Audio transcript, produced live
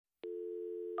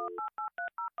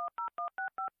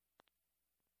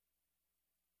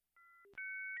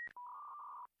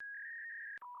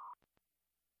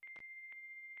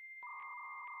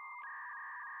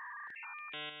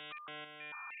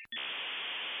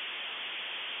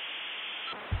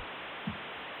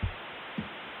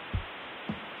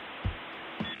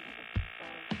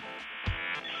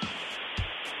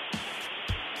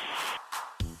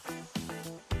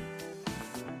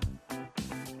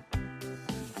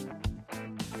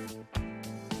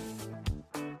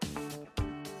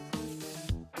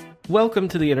Welcome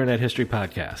to the Internet History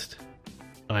Podcast.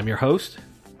 I'm your host,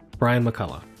 Brian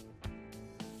McCullough.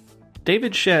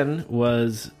 David Shen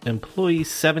was employee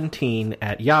 17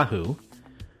 at Yahoo,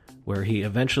 where he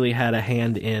eventually had a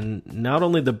hand in not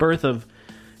only the birth of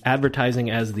advertising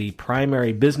as the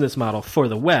primary business model for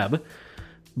the web,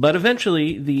 but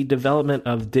eventually the development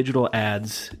of digital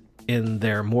ads in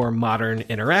their more modern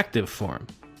interactive form.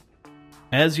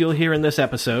 As you'll hear in this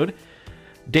episode,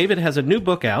 David has a new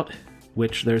book out,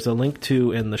 which there's a link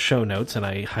to in the show notes, and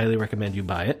I highly recommend you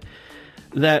buy it,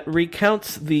 that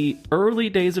recounts the early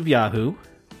days of Yahoo,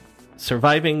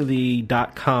 surviving the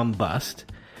dot-com bust,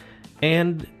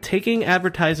 and taking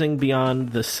advertising beyond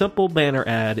the simple banner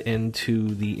ad into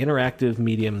the interactive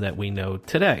medium that we know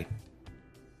today.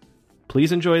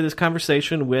 Please enjoy this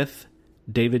conversation with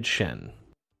David Shen.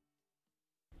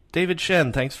 David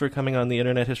Shen, thanks for coming on the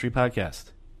Internet History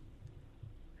Podcast.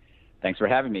 Thanks for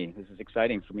having me. This is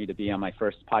exciting for me to be on my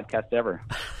first podcast ever.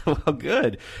 Well,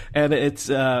 good. And it's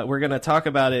we're going to talk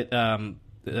about it,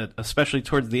 especially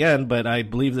towards the end, but I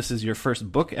believe this is your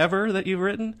first book ever that you've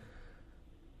written?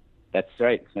 That's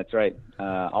right.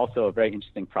 Also a very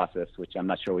interesting process, which I'm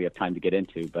not sure we have time to get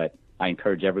into, but I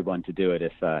encourage everyone to do it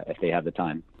if they have the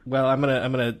time. Well, I'm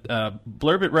gonna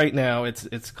blurb it right now.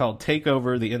 It's called "Take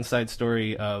Over: The Inside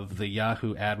Story of the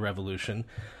Yahoo Ad Revolution."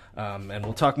 And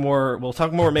we'll talk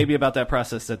more maybe about that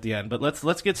process at the end. But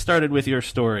let's get started with your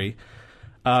story.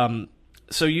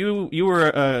 So you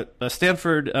were a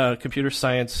Stanford computer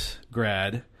science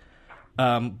grad,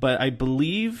 but I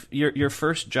believe your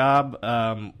first job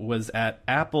was at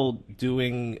Apple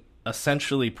doing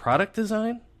essentially product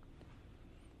design?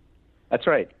 That's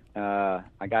right.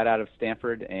 I got out of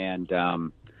Stanford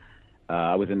and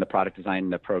I was in the product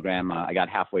design program. I got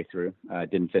halfway through,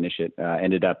 didn't finish it.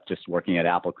 Ended up just working at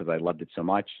Apple because I loved it so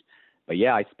much. But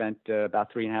yeah, I spent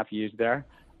about 3.5 years there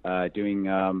doing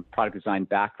product design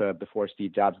back before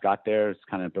Steve Jobs got there. It's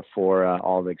kind of before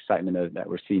all the excitement that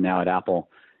we're seeing now at Apple.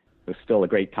 It was still a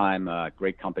great time,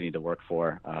 great company to work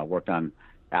for. Worked on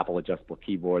Apple Adjustable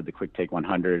Keyboard, the QuickTake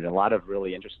 100, a lot of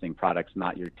really interesting products,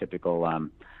 not your typical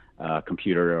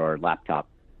computer or laptop.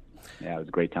 Yeah, it was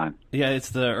a great time. Yeah,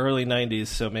 it's the early 90s,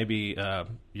 so maybe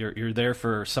you're there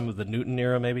for some of the Newton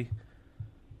era, maybe?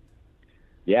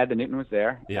 Yeah, the Newton was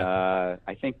there. Yeah.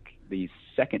 I think the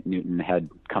second Newton had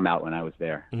come out when I was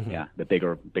there. Mm-hmm. Yeah, the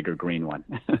bigger green one.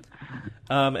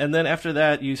 And then after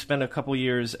that, you spent a couple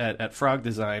years at Frog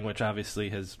Design, which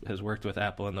obviously has worked with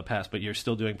Apple in the past, but you're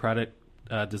still doing product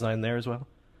design there as well?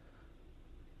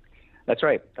 That's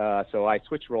right. So I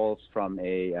switched roles from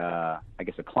a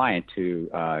client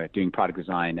to doing product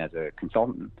design as a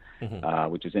consultant,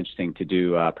 mm-hmm. Which is interesting to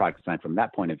do product design from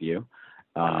that point of view.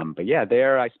 But yeah,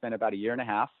 there I spent about 1.5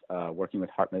 years working with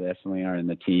Hartmut Esslinger and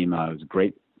the team. It was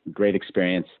a great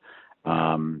experience.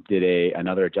 Did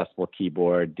another adjustable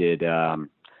keyboard, did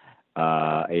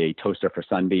a toaster for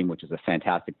Sunbeam, which is a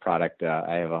fantastic product.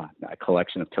 I have a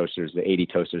collection of toasters, 80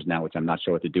 toasters now, which I'm not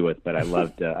sure what to do with, but I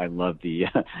loved the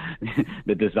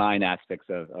the design aspects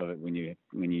of it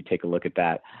when you take a look at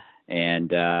that.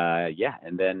 And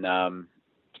and then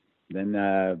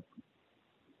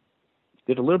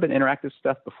did a little bit of interactive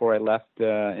stuff before I left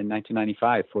in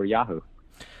 1995 for Yahoo.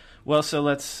 Well, so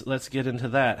let's get into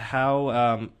that.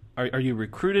 How are you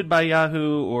recruited by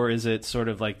Yahoo, or is it sort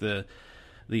of like the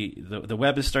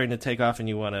web is starting to take off and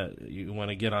you want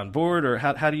to get on board, or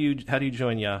how do you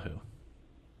join Yahoo?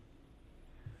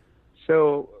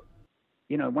 So,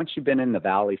 once you've been in the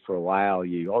Valley for a while,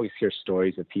 you always hear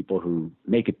stories of people who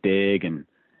make it big, and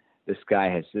this guy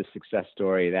has this success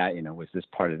story that was this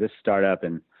part of this startup,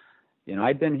 and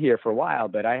I'd been here for a while,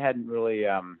 but I hadn't really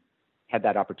had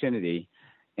that opportunity.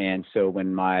 And so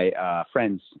when my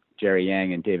friends Jerry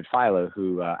Yang and David Philo,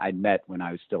 who I'd met when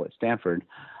I was still at Stanford,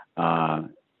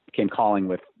 came calling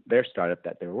with their startup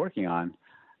that they were working on,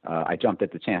 I jumped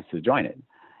at the chance to join it.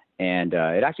 And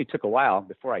it actually took a while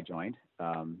before I joined.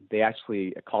 They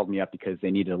actually called me up because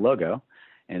they needed a logo,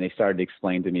 and they started to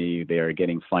explain to me they were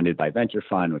getting funded by venture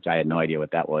fund, which I had no idea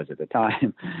what that was at the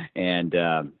time.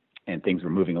 And things were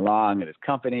moving along at his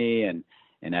company. And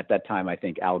at that time, I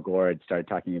think Al Gore had started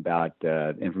talking about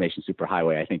information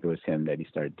superhighway. I think it was him that he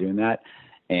started doing that.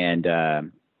 And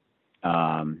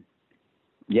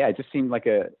it just seemed like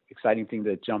a exciting thing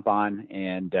to jump on.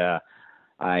 And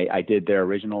I did their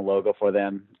original logo for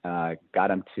them, got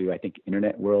them to, I think,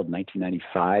 Internet World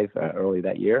 1995, early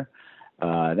that year.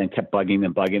 Then kept bugging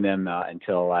them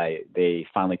until they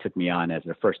finally took me on as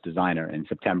their first designer in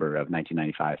September of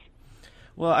 1995.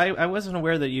 Well, I wasn't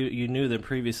aware that you knew them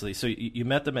previously. So you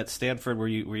met them at Stanford. Were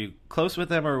you close with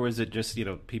them, or was it just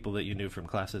people that you knew from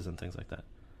classes and things like that?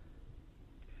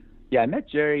 Yeah, I met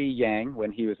Jerry Yang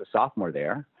when he was a sophomore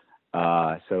there.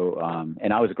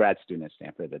 And I was a grad student at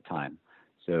Stanford at the time.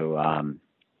 And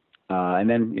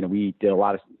then, we did a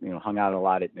lot of, hung out a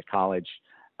lot at the college.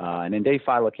 And then Dave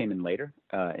Philo came in later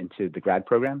into the grad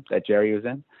program that Jerry was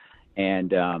in.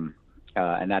 And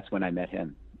that's when I met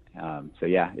him.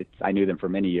 I knew them for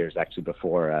many years, actually,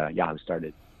 before Yahoo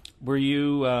started. Were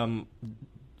you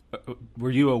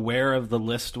aware of the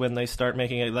list when they start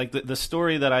making it? Like the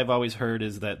story that I've always heard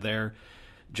is that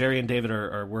Jerry and David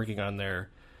are working on their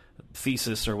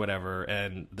thesis or whatever,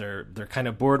 and they're kind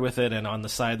of bored with it, and on the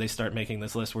side they start making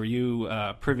this list. Were you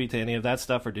privy to any of that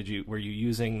stuff, or were you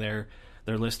using their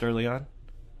list early on?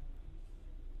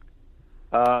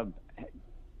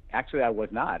 Actually, I was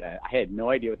not. I had no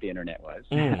idea what the internet was.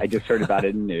 I just heard about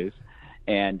it in the news,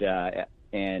 and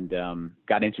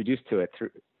got introduced to it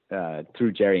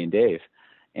through Jerry and Dave.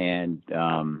 And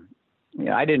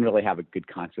I didn't really have a good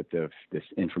concept of this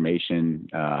information,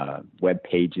 web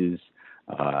pages,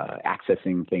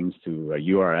 accessing things to a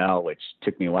URL, which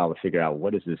took me a while to figure out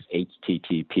what is this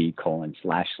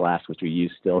HTTP:// which we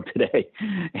use still today,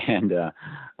 and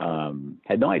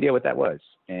had no idea what that was.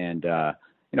 And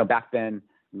back then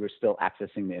we were still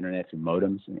accessing the internet through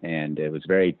modems, and it was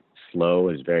very slow.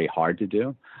 It was very hard to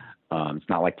do. It's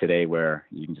not like today where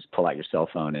you can just pull out your cell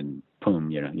phone and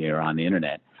boom, you're on the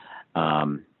internet.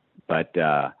 There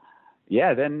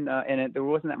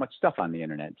wasn't that much stuff on the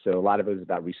internet. So a lot of it was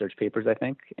about research papers, I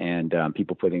think, and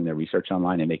people putting their research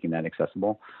online and making that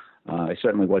accessible. It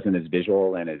certainly wasn't as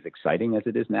visual and as exciting as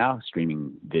it is now,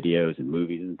 streaming videos and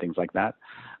movies and things like that.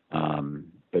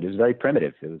 But it was very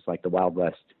primitive. It was like the Wild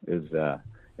West. It was a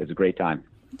great time.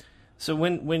 So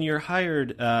when you're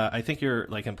hired, I think you're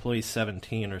like employee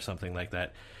 17 or something like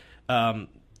that.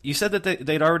 You said that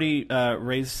they'd already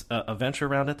raised a venture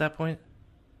round at that point?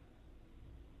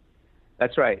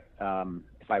 That's right.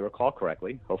 If I recall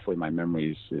correctly, hopefully my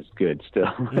memory is good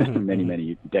still, many,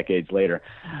 many decades later.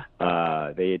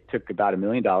 They took about $1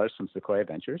 million from Sequoia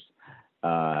Ventures,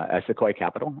 Sequoia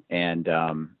Capital, and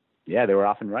they were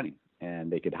off and running,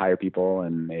 and they could hire people,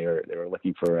 and they were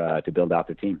looking for to build out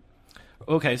their team.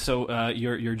 Okay, so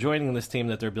you're joining this team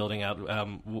that they're building out.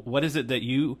 What is it that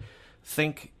you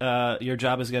think your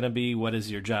job is going to be? What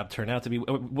does your job turn out to be?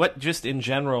 What, just in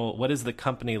general, what is the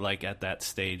company like at that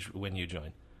stage when you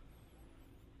join?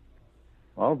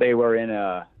 Well, they were in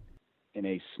a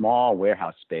small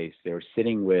warehouse space. They were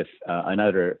sitting with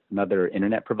another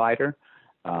internet provider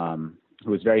who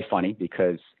was very funny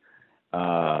because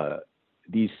I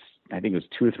think it was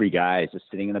 2 or 3 guys just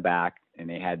sitting in the back, and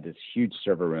they had this huge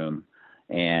server room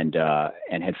and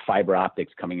had fiber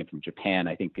optics coming in from Japan.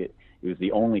 I think it was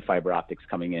the only fiber optic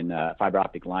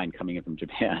line coming in from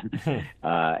Japan.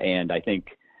 And I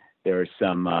think there was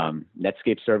some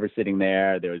Netscape server sitting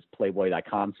there. There was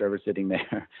Playboy.com server sitting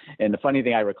there. And the funny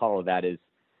thing I recall of that is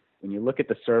when you look at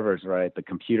the servers, right, the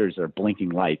computers are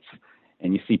blinking lights,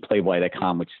 and you see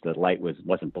Playboy.com, which the light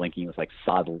wasn't blinking. It was like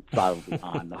solidly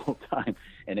on the whole time.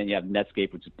 And then you have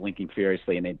Netscape, which is blinking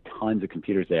furiously, and they had tons of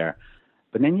computers there.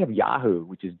 But then you have Yahoo,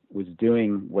 which was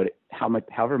doing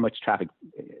however much traffic,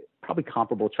 probably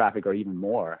comparable traffic or even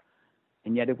more,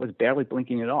 and yet it was barely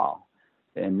blinking at all.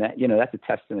 And that, that's a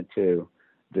testament to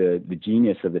the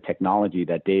genius of the technology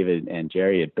that David and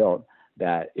Jerry had built,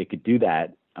 that it could do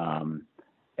that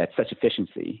at such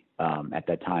efficiency at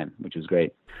that time, which was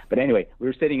great. But anyway, we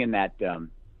were sitting in that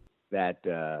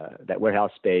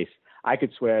warehouse space. I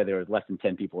could swear there was less than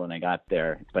 10 people when I got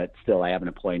there, but still, I have an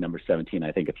employee number 17.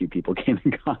 I think a few people came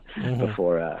and gone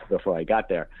before I got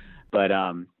there. But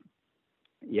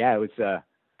it was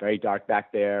very dark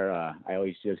back there. I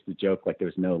always used to joke like there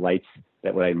was no lights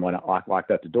that when I walked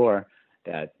out the door,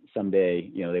 that someday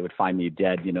they would find me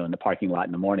dead in the parking lot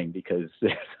in the morning, because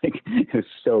it was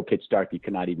so pitch dark you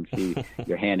could not even see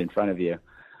your hand in front of you.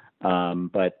 We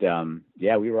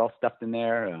were all stuffed in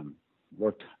there.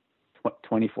 Worked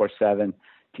 24/7.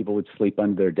 People would sleep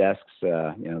under their desks.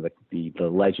 The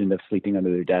legend of sleeping under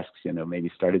their desks,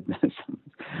 maybe started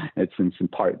in some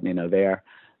part, there.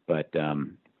 But a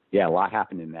lot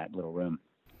happened in that little room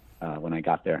when I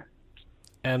got there.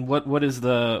 And what is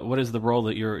the role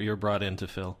that you're brought in to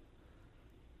fill?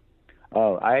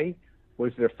 Oh, I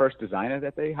was their first designer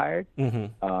that they hired.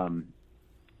 Mm-hmm.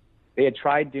 They had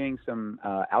tried doing some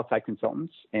outside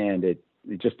consultants, and it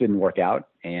just didn't work out.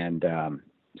 And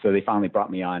so they finally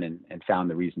brought me on and found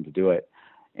the reason to do it.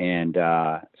 And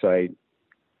so I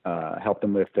helped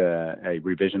them with a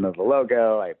revision of the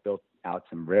logo. I built out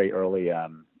some very early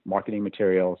marketing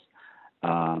materials.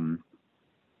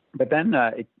 But then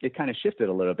it kind of shifted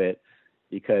a little bit,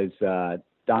 because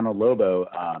Donald Lobo,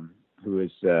 who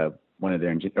is one of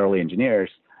their early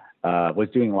engineers, was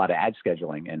doing a lot of ad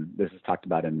scheduling. And this is talked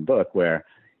about in the book, where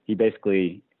he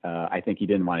basically, I think he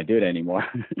didn't want to do it anymore.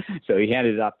 So he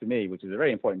handed it off to me, which is a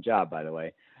very important job, by the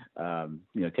way,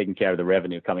 taking care of the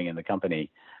revenue coming in the company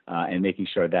and making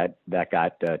sure that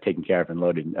got taken care of and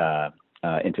loaded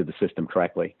into the system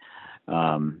correctly.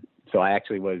 So I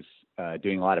actually was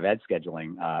doing a lot of ad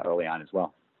scheduling early on as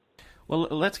well. Well,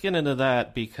 let's get into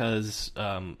that because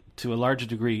to a large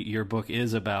degree, your book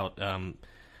is about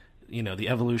the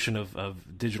evolution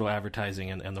of digital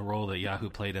advertising and the role that Yahoo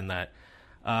played in that.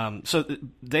 So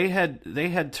they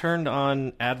had turned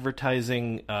on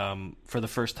advertising for the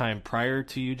first time prior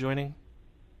to you joining?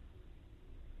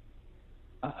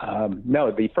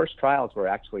 No, the first trials were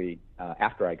actually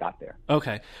after I got there.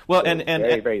 Okay. Well,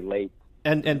 so very late.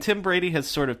 And Tim Brady has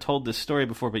sort of told this story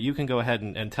before, but you can go ahead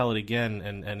and tell it again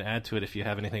and add to it if you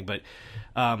have anything. But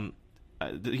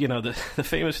the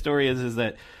famous story is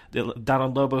that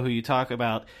Donald Lobo, who you talk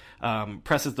about,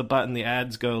 presses the button, the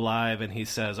ads go live, and he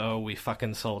says, "Oh, we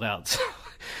fucking sold out." So,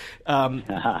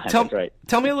 That's right.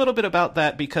 Tell me a little bit about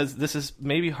that, because this is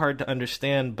maybe hard to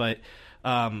understand, but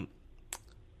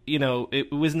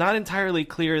it was not entirely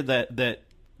clear that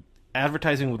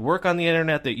advertising would work on the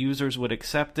internet, that users would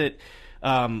accept it.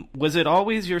 Was it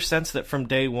always your sense that from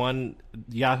day one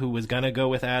Yahoo was going to go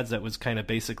with ads? That was kind of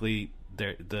basically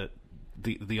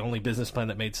the only business plan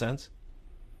that made sense?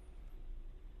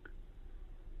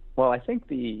 Well, I think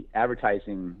the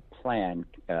advertising plan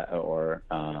or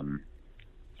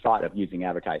thought of using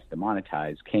advertising to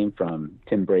monetize came from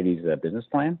Tim Brady's business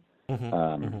plan,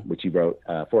 which he wrote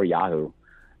for Yahoo.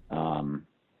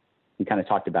 He kind of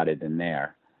talked about it in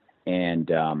there, and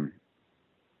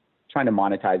trying to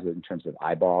monetize it in terms of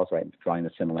eyeballs, right? Drawing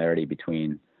the similarity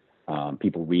between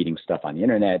people reading stuff on the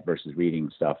internet versus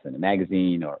reading stuff in a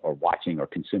magazine or watching or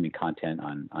consuming content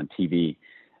on TV.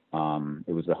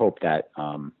 It was the hope that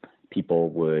people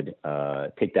would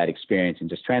take that experience and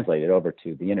just translate it over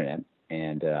to the internet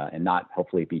and not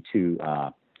hopefully be too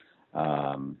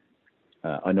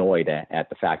annoyed at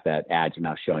the fact that ads are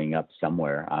now showing up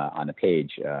somewhere on a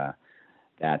page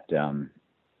that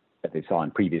they saw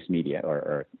in previous media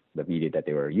or the media that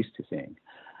they were used to seeing.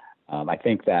 I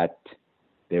think that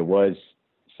there was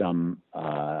some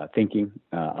thinking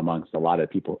amongst a lot of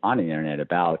people on the internet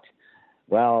about,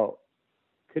 well,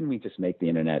 couldn't we just make the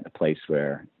internet a place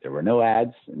where there were no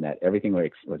ads and that everything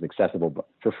was accessible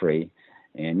for free?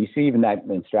 And you see even that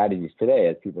in strategies today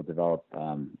as people develop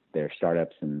their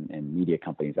startups and media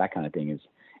companies, that kind of thing is.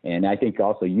 And I think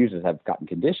also users have gotten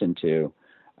conditioned to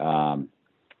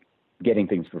getting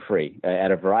things for free at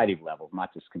a variety of levels,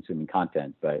 not just consuming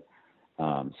content, but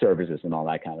services and all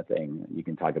that kind of thing. You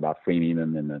can talk about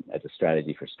freemium and as a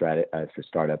strategy for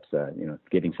startups,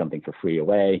 giving something for free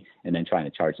away and then trying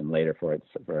to charge them later for it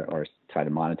or try to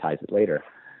monetize it later.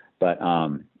 But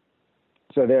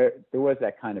so there was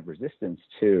that kind of resistance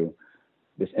to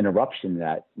this interruption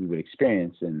that we would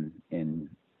experience in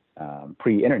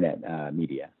pre-internet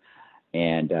media,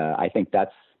 and I think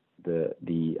that's the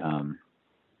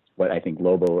what I think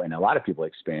Lobo and a lot of people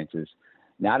experience is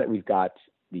now that we've got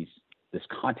this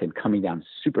content coming down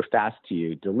super fast to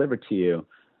you, delivered to you,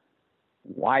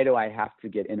 why do I have to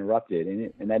get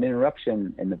interrupted? And that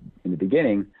interruption in the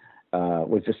beginning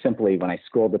was just simply when I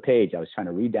scrolled the page, I was trying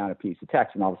to read down a piece of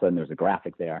text, and all of a sudden there was a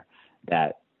graphic there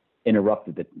that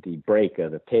interrupted the break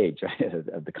of the page, right,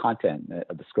 of the content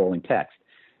of the scrolling text.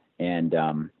 And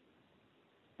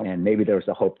maybe there was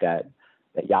a hope that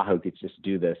Yahoo could just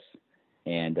do this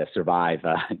and survive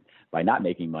by not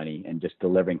making money and just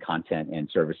delivering content and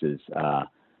services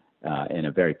in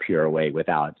a very pure way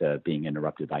without being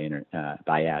interrupted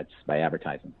by ads, by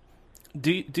advertising.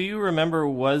 Do you remember,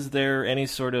 was there any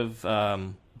sort of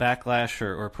backlash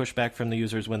or pushback from the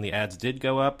users when the ads did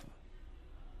go up?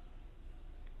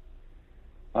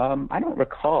 I don't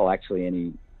recall actually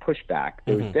any pushback.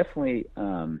 There was definitely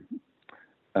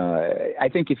I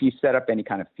think if you set up any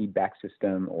kind of feedback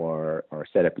system or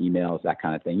set up emails, that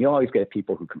kind of thing, you always get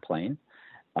people who complain.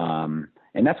 And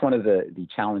that's one of the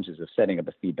challenges of setting up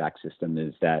a feedback system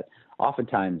is that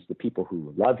oftentimes the people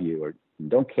who love you or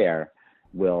don't care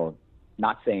will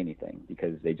not say anything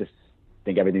because they just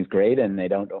think everything's great and they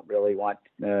don't really want,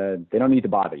 they don't need to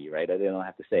bother you, right? They don't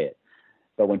have to say it.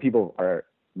 But when people are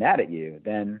mad at you,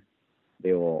 then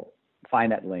they will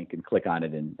find that link and click on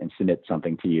it and submit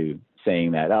something to you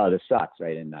saying that, oh, this sucks,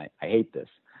 right? And I hate this.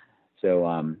 So,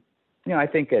 I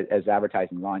think as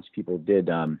advertising launched, people did,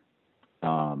 there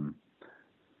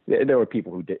were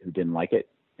people who didn't like it,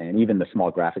 and even the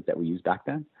small graphic that we used back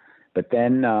then. But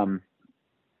then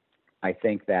I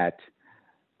think that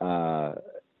the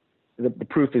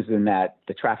proof is in that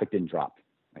the traffic didn't drop.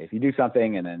 If you do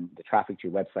something and then the traffic to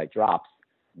your website drops,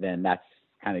 then that's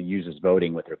kind of users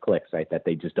voting with their clicks, right? That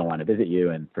they just don't want to visit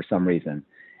you, and for some reason.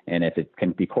 And if it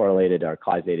can be correlated or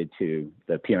causated to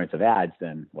the appearance of ads,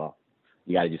 then, well,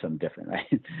 you got to do something different,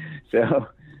 right? So,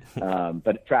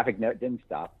 but traffic didn't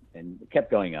stop and it kept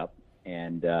going up,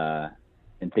 and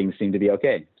things seemed to be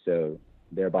okay. So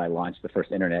thereby launched the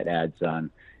first internet ads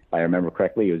on, if I remember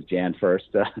correctly, it was Jan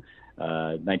 1st,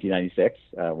 1996,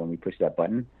 when we pushed that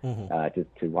button to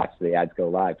watch the ads go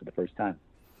live for the first time.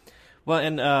 Well,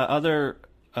 and other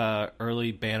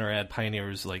early banner ad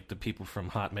pioneers, like the people from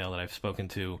Hotmail that I've spoken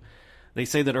to, they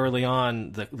say that early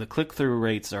on the click-through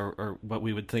rates are what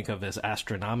we would think of as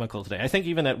astronomical today. I think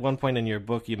even at one point in your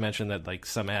book you mentioned that like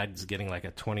some ads getting like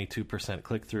a 22%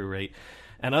 click-through rate.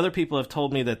 And other people have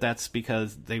told me that that's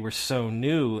because they were so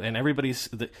new, and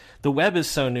the web is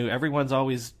so new. Everyone's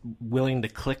always willing to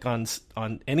click on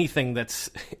anything that's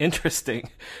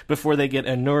interesting before they get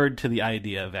inured to the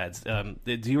idea of ads.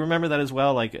 Do you remember that as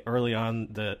well? Like early on,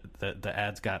 the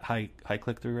ads got high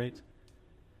click through rates.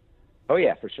 Oh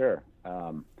yeah, for sure.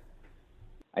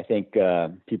 I think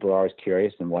people are always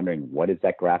curious and wondering, what is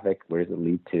that graphic? Where does it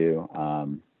lead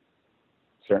to?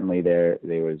 Certainly there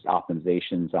was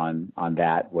optimizations on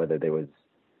that, whether there was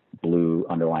blue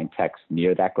underlying text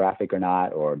near that graphic or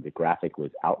not, or the graphic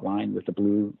was outlined with the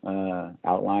blue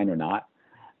outline or not.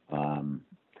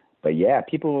 But yeah,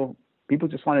 people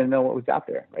just wanted to know what was out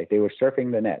there, right? They were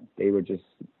surfing the net. They were just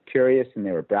curious and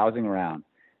they were browsing around.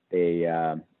 They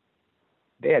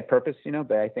had purpose,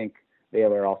 but I think they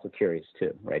were also curious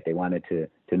too, right? They wanted to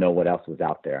know what else was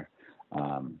out there.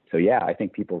 So yeah, I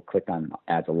think people clicked on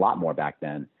ads a lot more back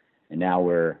then, and now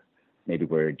we're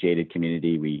a jaded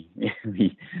community. We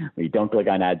don't click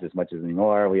on ads as much as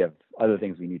anymore. We have other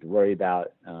things we need to worry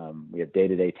about. We have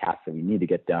day-to-day tasks that we need to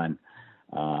get done.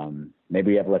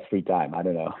 Maybe we have less free time. I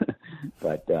don't know,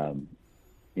 but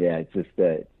yeah, it's just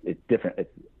it's different.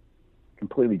 It's a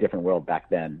completely different world back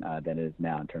then than it is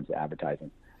now in terms of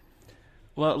advertising.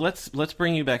 Well, let's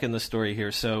bring you back in the story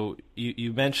here. So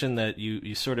you mentioned that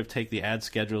you sort of take the ad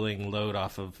scheduling load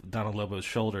off of Donald Lobo's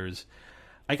shoulders.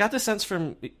 I got the sense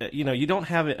from, you don't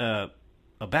have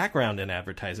a background in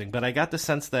advertising, but I got the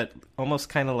sense that almost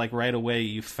kind of like right away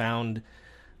you found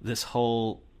this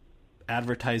whole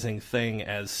advertising thing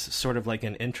as sort of like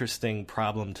an interesting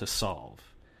problem to solve.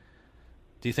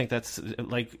 Do you think that's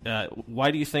like,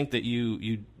 why do you think that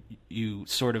you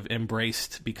sort of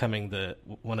embraced becoming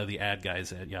one of the ad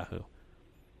guys at Yahoo?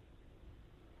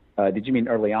 Did you mean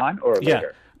early on or later? Yeah,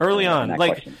 early on.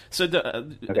 Like, question? So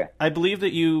okay. I believe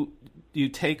that you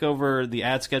take over the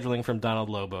ad scheduling from Donald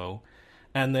Lobo,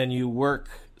 and then you work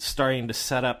starting to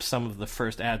set up some of the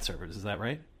first ad servers. Is that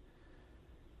right?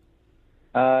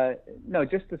 No,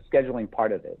 just the scheduling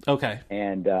part of it. Okay.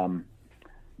 And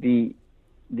the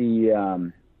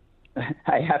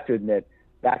I have to admit,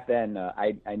 back then,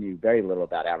 I knew very little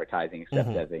about advertising except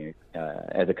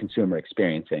as a consumer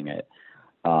experiencing it.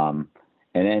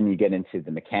 And then you get into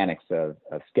the mechanics of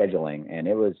scheduling, and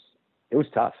it was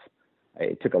tough.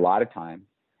 It took a lot of time,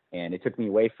 and it took me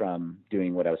away from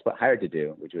doing what I was hired to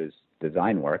do, which was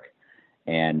design work.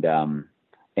 And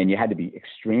you had to be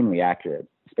extremely accurate,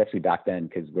 especially back then,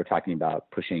 because we're talking about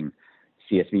pushing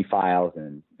CSV files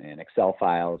and Excel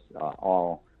files,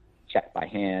 all checked by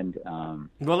hand.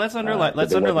 Well, let's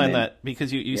underline that,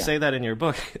 because you say that in your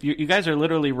book. You guys are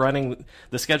literally running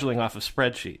the scheduling off of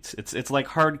spreadsheets. It's like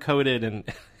hard coded, and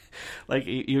like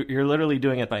you're literally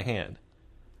doing it by hand.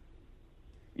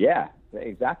 Yeah,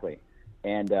 exactly.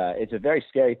 And it's a very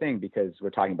scary thing because we're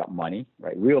talking about money,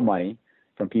 right? Real money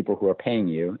from people who are paying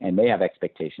you, and they have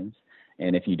expectations.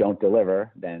 And if you don't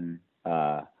deliver, then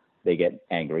they get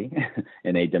angry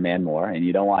and they demand more. And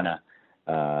you don't want to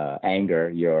anger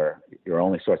your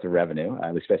only source of revenue,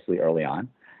 especially early on.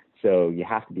 So you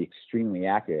have to be extremely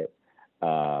accurate,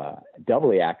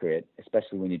 doubly accurate,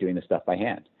 especially when you're doing this stuff by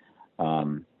hand.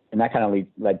 And that kind of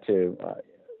led to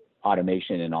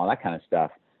automation and all that kind of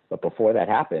stuff. But before that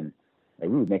happened, we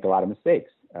would make a lot of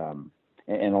mistakes, and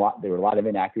there were a lot of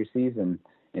inaccuracies. And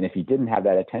if you didn't have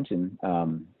that attention,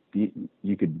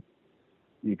 you could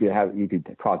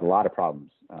cause a lot of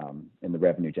problems in the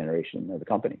revenue generation of the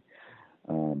company.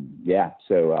 So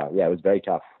it was very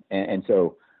tough. And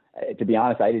so, to be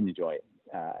honest, I didn't enjoy it.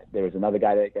 There was another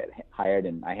guy that got hired,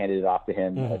 and I handed it off to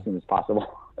him as soon as possible.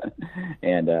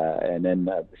 and then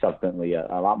subsequently,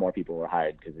 a lot more people were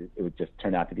hired because it would just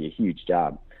turn out to be a huge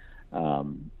job.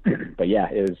 But yeah,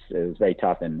 it was very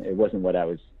tough, and it wasn't what I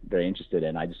was very interested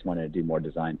in. I just wanted to do more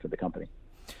design for the company.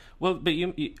 Well, but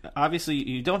you obviously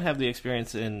you don't have the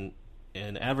experience in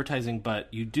advertising, but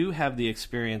you do have the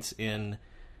experience in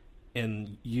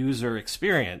in user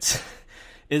experience.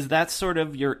 Is that sort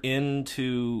of your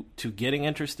to getting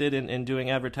interested in doing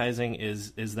advertising?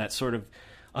 Is that sort of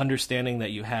understanding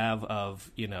that you have of,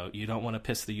 you don't want to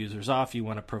piss the users off, you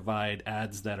want to provide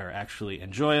ads that are actually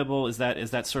enjoyable? Is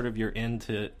that sort of your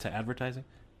to advertising?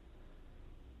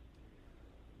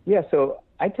 Yeah, so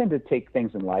I tend to take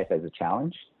things in life as a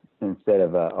challenge instead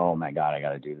of oh my God, I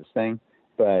got to do this thing.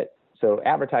 But so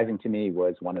advertising to me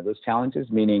was one of those challenges,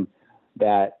 meaning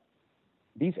that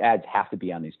these ads have to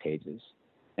be on these pages.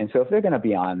 And so if they're going to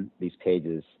be on these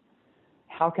pages,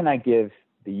 how can I give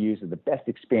the user the best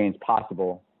experience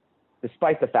possible,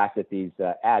 despite the fact that these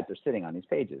ads are sitting on these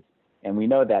pages? And we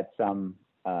know that some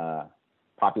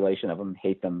population of them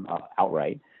hate them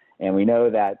outright. And we know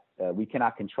that we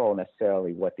cannot control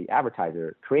necessarily what the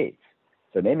advertiser creates.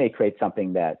 So they may create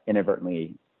something that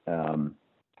inadvertently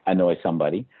annoys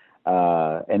somebody.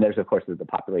 And there's, of course, the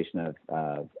population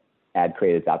of ad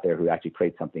creators out there who actually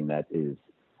create something that is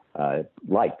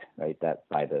liked, right, that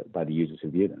by the users who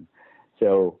view them.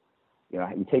 So,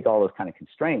 you take all those kind of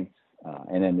constraints,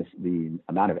 and then the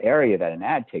amount of area that an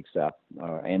ad takes up,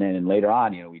 and then later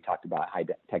on, we talked about high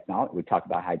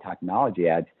technology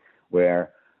ads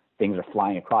where things are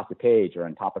flying across the page or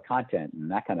on top of content and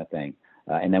that kind of thing.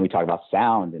 And then we talk about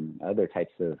sound and other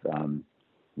types of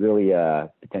really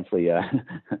potentially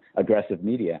aggressive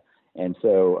media. And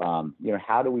so,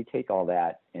 how do we take all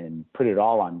that and put it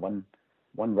all on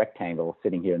one rectangle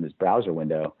sitting here in this browser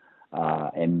window,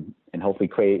 and hopefully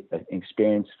create an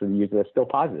experience for the user that's still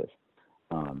positive?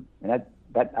 And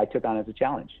that I took on as a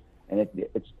challenge. And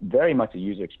it's very much a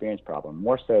user experience problem,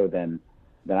 more so than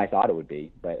I thought it would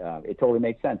be. But it totally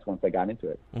made sense once I got into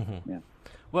it. Mm-hmm. Yeah.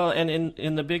 Well, and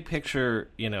in the big picture,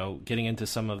 getting into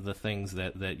some of the things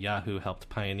that Yahoo helped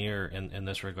pioneer in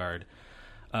this regard,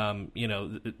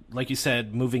 like you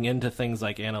said, moving into things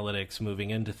like analytics, moving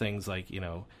into things like,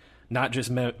 not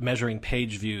just measuring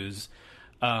page views.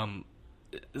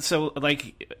 So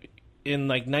like in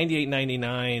like 98,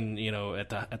 99,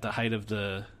 at the height of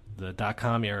the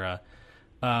 .com era,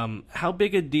 how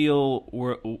big a deal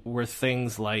were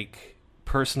things like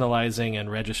personalizing and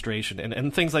registration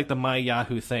and things like the My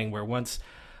Yahoo thing, where once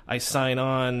I sign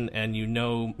on and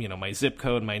my zip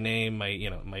code, my name,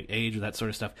 my age, that sort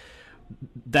of stuff,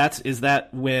 is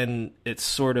that when it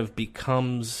sort of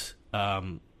becomes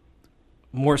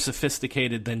more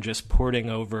sophisticated than just porting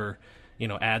over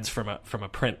ads from a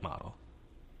print model?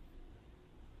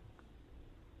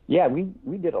 Yeah,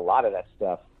 we did a lot of that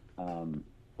stuff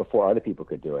before other people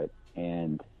could do it,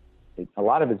 and a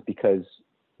lot of it's because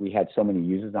we had so many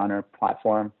users on our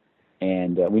platform,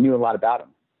 and we knew a lot about them,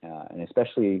 and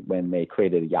especially when they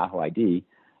created a Yahoo ID,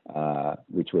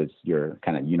 which was your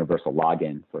kind of universal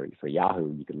login for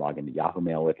Yahoo. You could log into Yahoo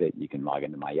Mail with it. You can log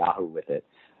into My Yahoo with it.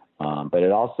 But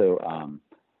it also,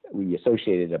 we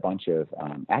associated a bunch of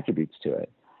attributes to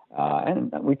it.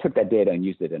 And we took that data and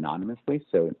used it anonymously.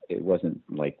 So it wasn't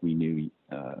like we knew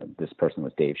this person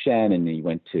was Dave Shen and he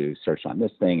went to search on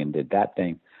this thing and did that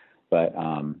thing. But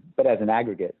as an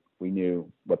aggregate, we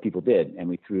knew what people did, and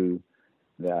we threw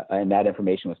and that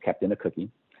information was kept in a cookie,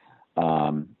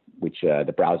 which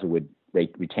the browser would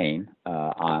retain.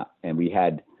 And we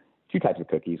had two types of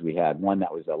cookies. We had one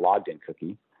that was a logged in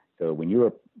cookie. So when you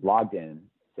were logged in,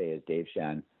 say as Dave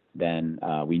Shen, then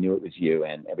we knew it was you.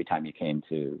 And every time you came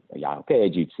to a Yahoo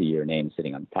page, you'd see your name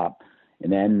sitting on the top.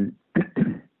 And then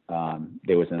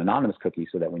there was an anonymous cookie,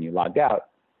 so that when you logged out,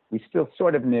 we still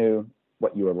sort of knew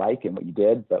what you were like and what you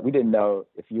did, but we didn't know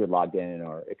if you had logged in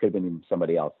or it could have been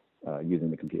somebody else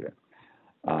using the computer.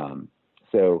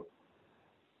 So,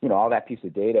 all that piece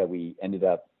of data, we ended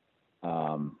up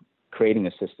creating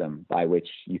a system by which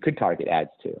you could target ads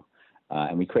to.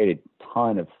 And we created a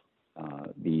ton of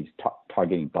these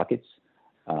targeting buckets.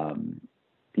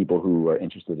 People who are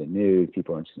interested in news,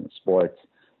 people who are interested in sports,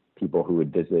 people who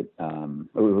would visit,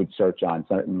 who would search on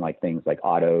certain like things like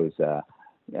autos,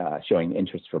 showing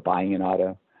interest for buying an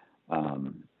auto.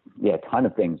 A ton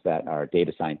of things that our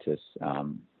data scientists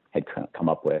had come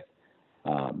up with.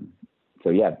 A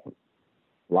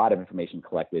lot of information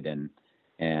collected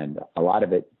and a lot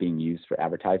of it being used for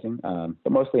advertising,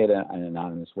 but mostly in an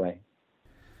anonymous way.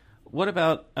 What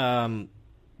about the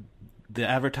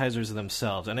advertisers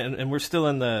themselves? And we're still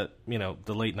in the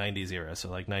late 90s era, so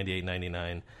like 98,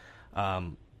 99.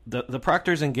 The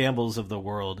Procters and Gambles of the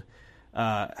world,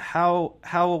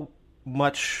 how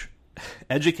much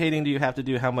educating do you have to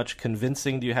do? How much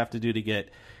convincing do you have to do to get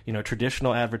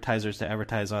traditional advertisers to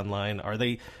advertise online? Are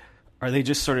they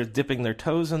just sort of dipping their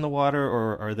toes in the water,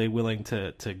 or are they willing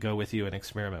to go with you and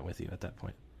experiment with you at that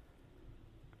point?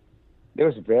 There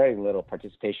was very little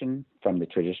participation from the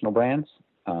traditional brands.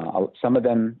 some of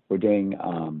them were doing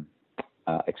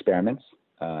experiments.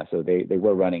 So they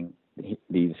were running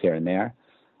these here and there.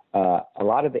 A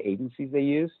lot of the agencies they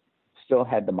used still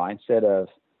had the mindset of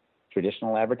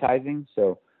traditional advertising.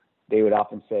 So they would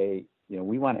often say,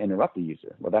 we want to interrupt the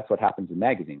user. Well, that's what happens in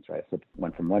magazines, right? So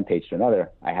went from one page to another.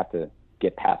 I have to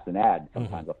get past an ad,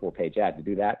 sometimes a full page ad to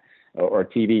do that. Or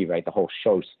TV, right? The whole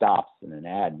show stops and an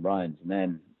ad runs and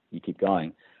then you keep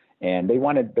going. And they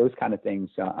wanted those kind of things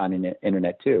on the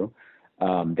internet too.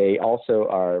 They also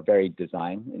are very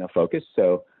design, focused.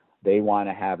 So they want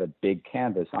to have a big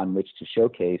canvas on which to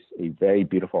showcase a very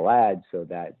beautiful ad so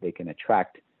that they can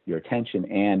attract your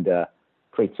attention and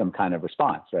create some kind of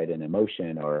response, right? An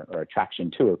emotion or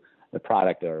attraction to the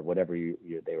product or whatever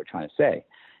they were trying to say.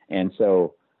 And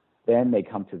so then they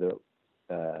come to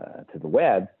the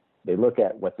web. They look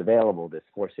at what's available, this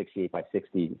 468 by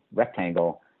 60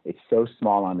 rectangle. It's so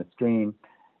small on the screen.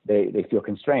 They feel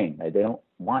constrained. Right? They don't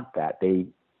want that. They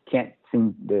can't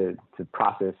seem to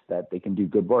process that they can do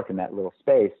good work in that little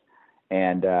space.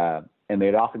 And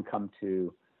they'd often come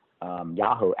to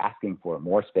Yahoo asking for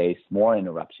more space, more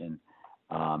interruption.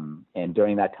 And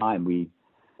during that time, we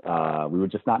were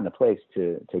just not in a place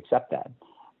to accept that.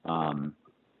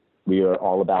 We were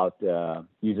all about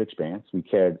user experience. We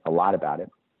cared a lot about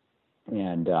it.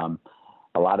 And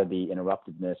a lot of the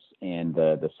interruptedness and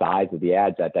the size of the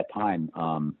ads at that time,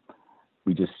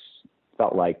 we just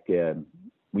felt like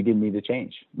we didn't need to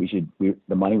change.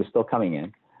 The money was still coming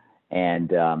in,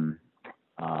 and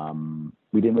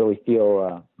we didn't really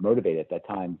feel motivated at that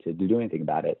time to do anything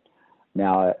about it.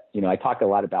 Now, I talk a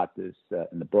lot about this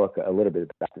in the book, a little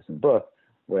bit about this in the book,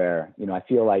 where, I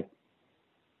feel like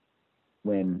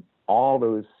when all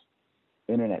those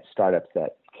internet startups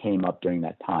that came up during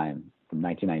that time, from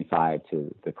 1995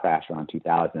 to the crash around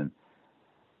 2000,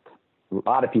 a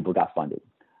lot of people got funded.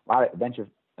 A lot of venture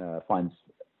funds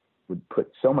would put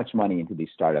so much money into these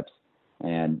startups,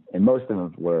 and most of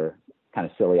them were kind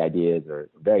of silly ideas or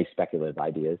very speculative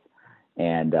ideas,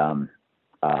 and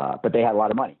but they had a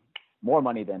lot of money, more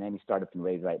money than any startup can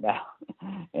raise right now.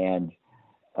 And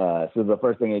so the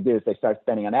first thing they do is they start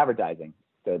spending on advertising.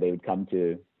 So they would come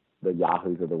to the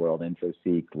Yahoos of the world,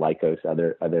 InfoSeek, Lycos,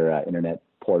 other internet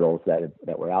portals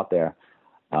that were out there,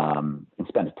 and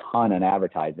spend a ton on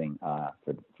advertising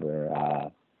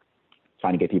for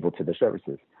trying to get people to their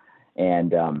services.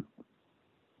 And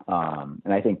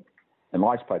I think in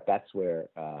large part that's where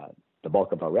the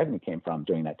bulk of our revenue came from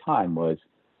during that time, was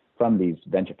from these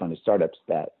venture funded startups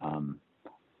that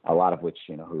a lot of which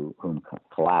whom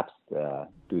collapsed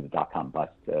through the dot-com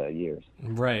bust years.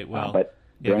 Right. Well, but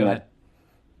during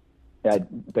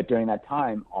that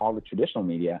time, all the traditional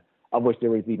media, of which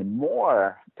there was even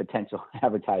more potential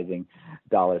advertising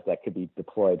dollars that could be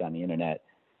deployed on the internet,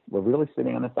 were really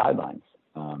sitting on the sidelines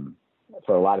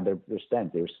for a lot of their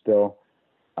spend. They were still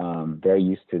very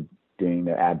used to doing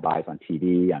their ad buys on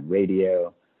TV, on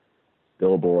radio,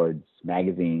 billboards,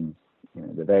 magazines,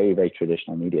 the very, very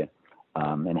traditional media,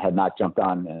 and had not jumped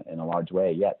on in a large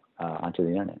way yet onto the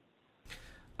internet.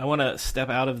 I want to step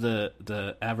out of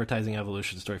the advertising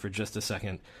evolution story for just a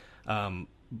second.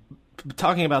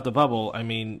 Talking about the bubble, I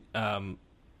mean,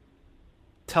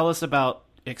 tell us about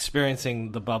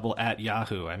experiencing the bubble at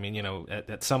Yahoo. I mean,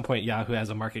 at some point Yahoo has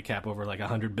a market cap over like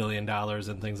 $100 billion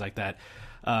and things like that.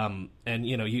 And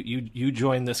you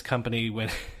joined this company when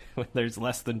there's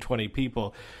less than 20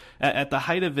 people. At the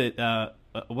height of it,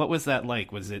 what was that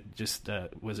like? Was it just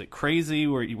was it crazy?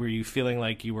 Were you feeling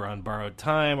like you were on borrowed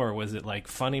time, or was it like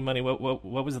funny money? What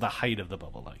was the height of the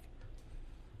bubble like?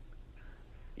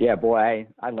 Yeah, boy,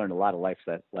 I learned a lot of life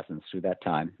lessons through that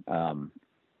time.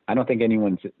 I don't think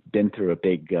anyone's been through a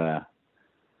big.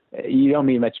 You don't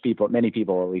meet many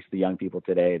people, at least the young people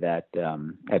today, that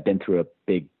have been through a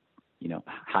big,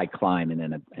 high climb and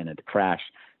then a crash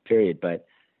period. But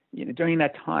during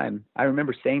that time, I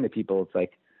remember saying to people, it's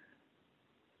like,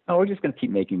 oh, we're just going to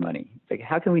keep making money. It's like,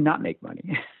 how can we not make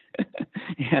money?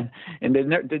 and they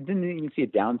didn't even see a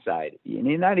downside.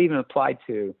 And that even applied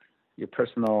to your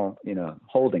personal,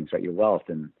 holdings, right? Your wealth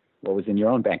and what was in your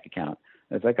own bank account.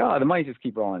 And it's like, oh, the money just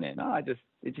keep rolling in. Oh,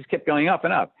 it just kept going up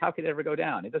and up. How could it ever go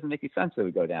down? It doesn't make any sense that it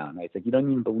would go down. Right? It's like, you don't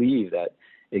even believe that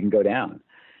it can go down.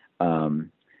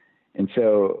 And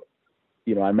so,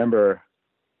 I remember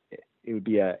it would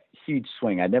be a huge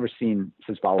swing. I'd never seen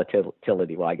such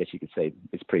volatility. Well, I guess you could say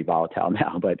it's pretty volatile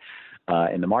now, but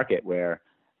in the market where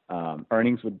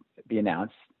earnings would be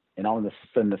announced and all of a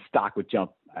sudden the stock would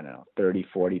jump, I don't know, 30,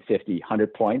 40, 50,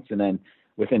 100 points. And then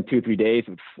within 2-3 days it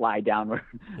would fly downward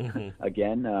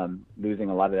again, losing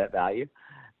a lot of that value.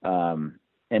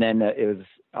 And then it was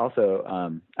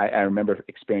also, I remember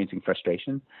experiencing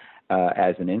frustration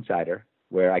as an insider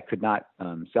where I could not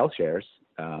sell shares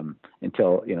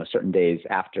until, certain days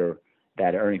after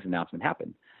that earnings announcement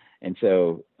happened. And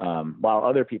so while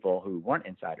other people who weren't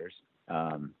insiders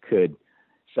could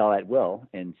sell at will,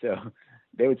 and so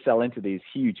they would sell into these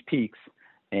huge peaks,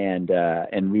 and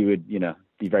we would,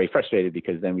 be very frustrated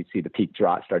because then we'd see the peak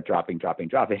start dropping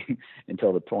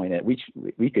until the point at which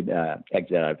we could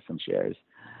exit out of some shares.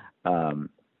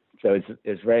 So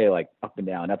it's very like up and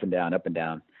down, up and down, up and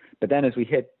down. But then as we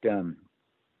hit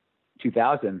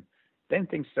 2000, then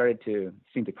things started to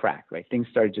seem to crack, right? Things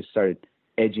started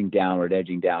edging downward.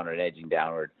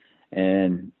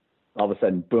 And all of a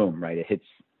sudden, boom, right? It hits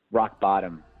rock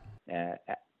bottom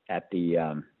at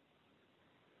the,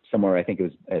 somewhere, I think it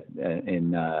was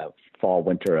in fall,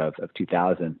 winter of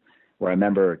 2000, where I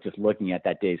remember just looking at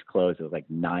that day's close, it was like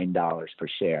 $9 per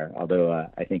share. Although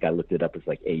I think I looked it up as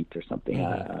like 8 or something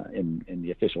in the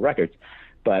official records.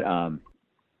 But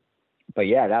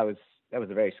yeah, that was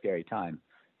a very scary time,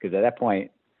 because at that point,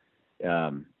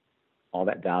 all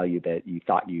that value that you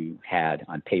thought you had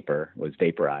on paper was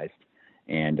vaporized,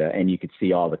 and you could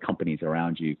see all the companies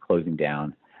around you closing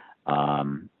down,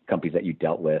 companies that you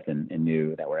dealt with and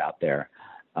knew that were out there.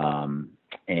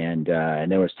 And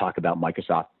there was talk about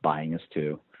Microsoft buying us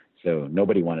too. So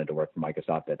nobody wanted to work for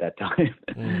Microsoft at that time.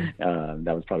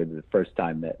 That was probably the first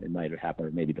time that it might have happened,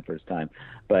 or maybe the first time.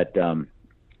 But yeah,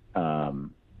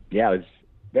 it was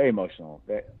very emotional.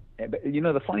 But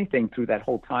the funny thing through that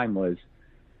whole time was,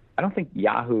 I don't think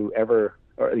Yahoo ever,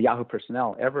 or the Yahoo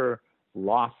personnel ever,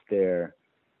 lost their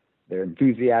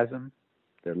enthusiasm,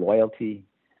 their loyalty,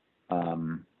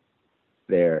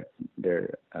 their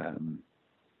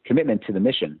commitment to the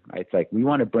mission. Right? It's like, we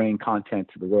want to bring content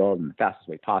to the world in the fastest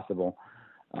way possible.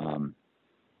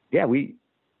 Yeah, we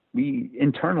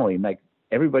internally, like,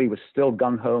 everybody was still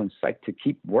gung ho and psyched to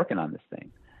keep working on this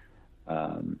thing.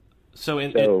 So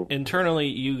internally,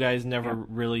 you guys never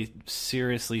really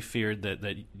seriously feared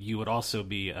that you would also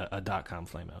be a .com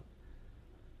flameout?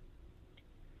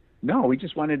 No, we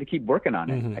just wanted to keep working on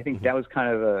it. I think that was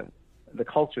kind of the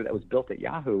culture that was built at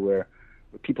Yahoo, where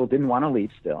people didn't want to leave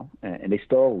still, and they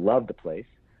still loved the place.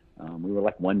 We were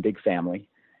like one big family,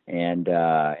 and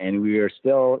we were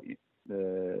still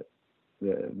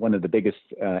one of the biggest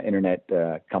internet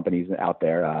companies out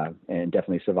there, and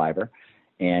definitely a survivor.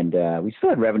 And we still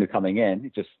had revenue coming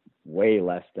in, just way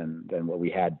less than what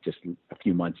we had just a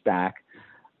few months back.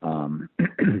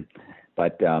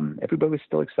 But everybody was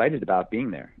still excited about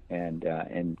being there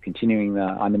and continuing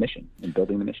on the mission and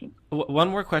building the mission. One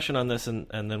more question on this, and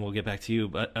then we'll get back to you.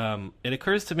 But it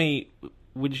occurs to me,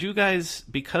 would you guys,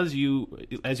 because you,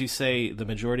 as you say, the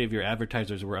majority of your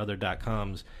advertisers were other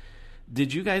 .coms,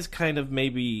 did you guys kind of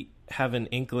maybe have an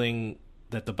inkling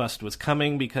that the bust was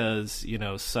coming because,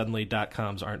 suddenly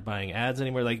 .coms aren't buying ads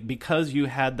anymore? Like, because you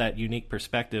had that unique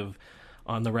perspective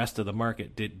on the rest of the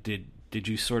market, did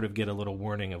you sort of get a little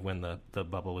warning of when the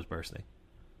bubble was bursting?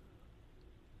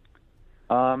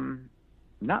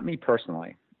 Not me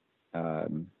personally.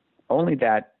 Only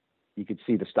that you could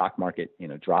see the stock market,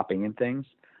 dropping and things.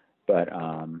 But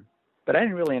I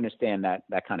didn't really understand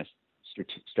that kind of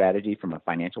strategy from a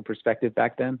financial perspective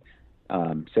back then.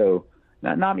 So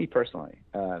not me personally.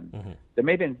 There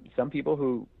may have been some people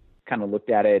who kind of looked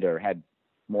at it or had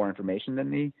more information than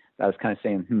me. I was kind of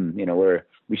saying,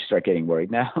 we should start getting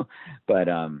worried now. But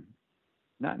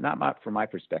not from my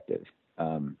perspective.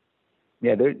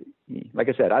 Yeah, like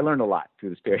I said, I learned a lot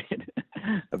through this period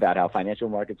about how financial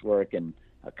markets work and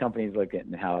how companies look at,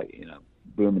 and how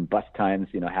boom and bust times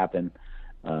happen,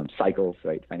 cycles,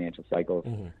 right? Financial cycles.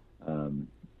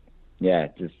 Yeah,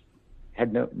 just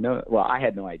had no. Well, I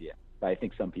had no idea, but I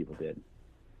think some people did.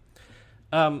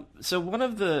 So one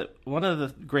of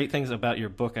the great things about your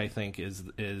book, I think, is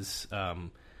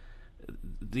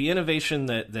the innovation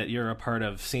that you're a part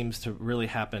of seems to really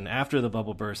happen after the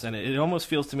bubble burst, and it almost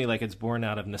feels to me like it's born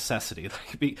out of necessity.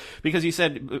 Because you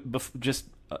said just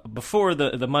before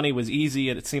the money was easy,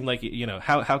 and it seemed like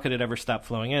how could it ever stop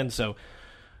flowing in? So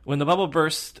when the bubble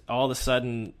burst, all of a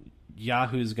sudden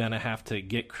Yahoo's gonna have to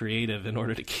get creative in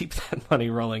order to keep that money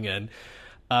rolling in.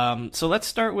 So let's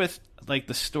start with like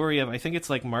the story of, I think it's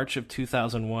like March of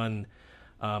 2001.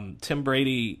 Tim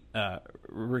Brady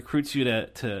recruits you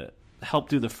to help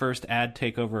do the first ad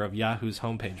takeover of Yahoo's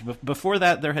homepage. Before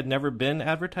that, there had never been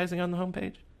advertising on the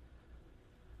homepage?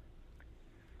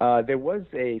 There was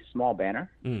a small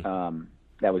banner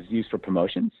that was used for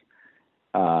promotions.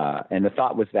 And the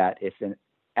thought was that if an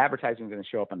advertising was going to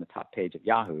show up on the top page at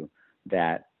Yahoo,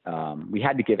 that we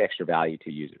had to give extra value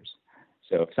to users.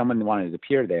 So if someone wanted to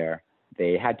appear there,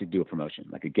 they had to do a promotion,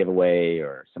 like a giveaway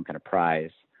or some kind of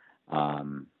prize,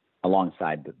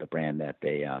 alongside the brand that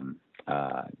they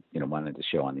wanted to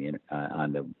show on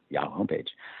the Yahoo homepage.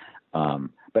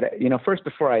 But first,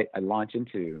 before I launch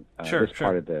into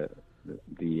part of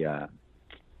the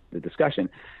discussion,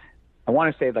 I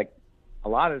want to say, like, a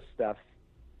lot of stuff,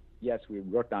 yes, we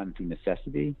worked on through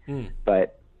necessity,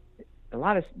 but a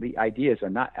lot of the ideas are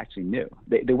not actually new.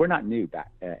 They were not new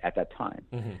back at that time.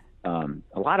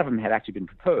 A lot of them had actually been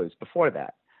proposed before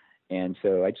that. And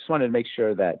so I just wanted to make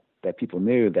sure that people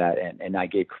knew that, and I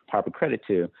gave proper credit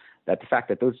to that, the fact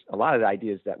that a lot of the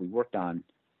ideas that we worked on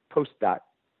post dot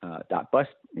bust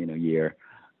year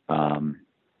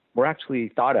were actually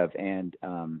thought of and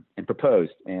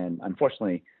proposed. And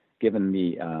unfortunately, given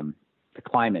the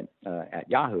climate at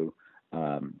Yahoo,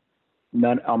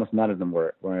 almost none of them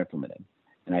were implemented.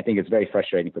 And I think it's very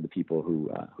frustrating for the people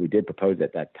who did propose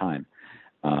at that time.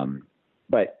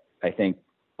 But I think,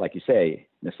 like you say,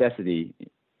 necessity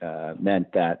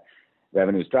meant that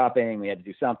revenue was dropping. We had to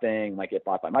do something. Might get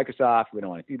bought by Microsoft. We don't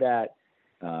want to do that.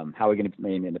 How are we going to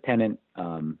remain independent?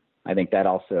 I think that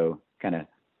also kind of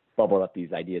bubbled up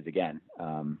these ideas again,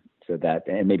 so that,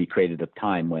 and maybe created a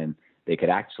time when they could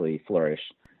actually flourish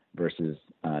versus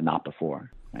not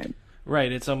before. Right.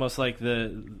 Right. It's almost like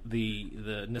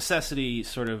the necessity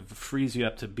sort of frees you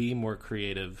up to be more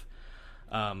creative,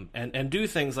 and do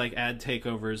things like ad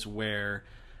takeovers where,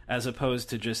 as opposed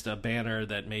to just a banner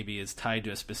that maybe is tied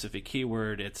to a specific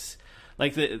keyword, it's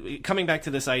like coming back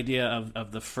to this idea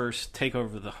of the first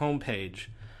takeover of the homepage.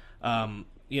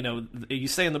 You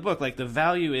say in the book, like, the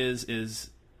value is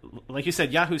like you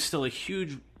said, Yahoo's still a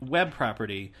huge web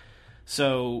property.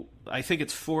 So I think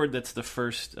it's Ford that's the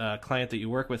first client that you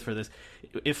work with for this.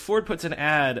 If Ford puts an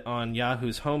ad on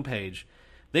Yahoo's homepage,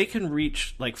 they can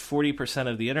reach like 40%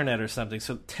 of the internet or something.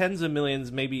 So tens of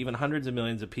millions, maybe even hundreds of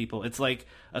millions of people. It's like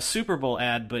a Super Bowl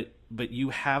ad, but you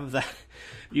have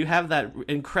that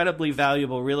incredibly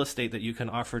valuable real estate that you can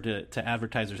offer to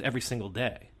advertisers every single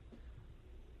day.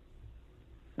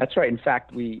 That's right. In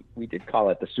fact, we did call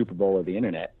it the Super Bowl of the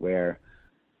internet, where,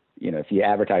 if you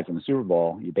advertise in the Super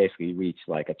Bowl, you basically reach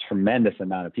like a tremendous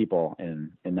amount of people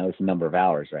in those number of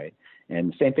hours, right?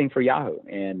 And same thing for Yahoo.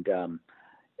 And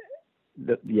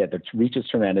the reach is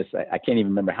tremendous. I can't even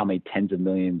remember how many tens of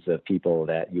millions of people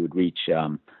that you would reach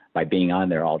by being on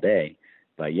there all day.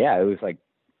 But yeah, it was like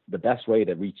the best way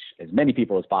to reach as many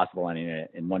people as possible on the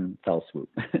internet in one fell swoop.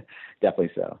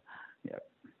 Definitely so. Yeah.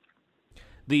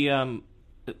 The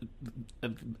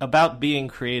about being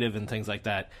creative and things like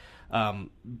that.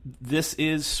 This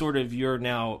is sort of you're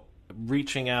now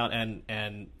reaching out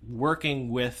and working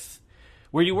with.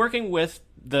 Were you working with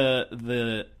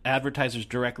the advertisers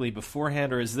directly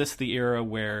beforehand, or is this the era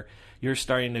where you're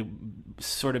starting to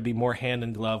sort of be more hand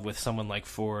in glove with someone like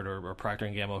Ford or Procter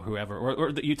 & Gamble, whoever? Or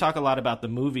you talk a lot about the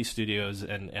movie studios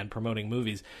and promoting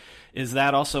movies. Is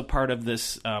that also part of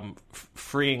this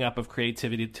freeing up of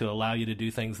creativity to allow you to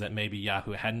do things that maybe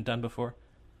Yahoo hadn't done before?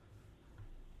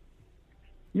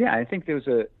 Yeah, I think there was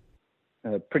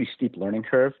a pretty steep learning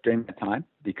curve during that time,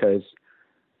 because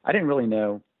I didn't really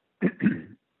know,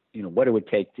 what it would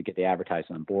take to get the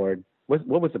advertisers on board. What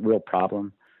was the real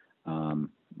problem?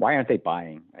 Why aren't they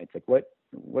buying? It's like,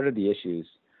 what are the issues?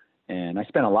 And I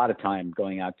spent a lot of time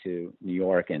going out to New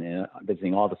York and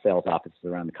visiting all the sales offices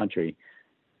around the country,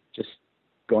 just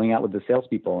going out with the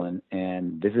salespeople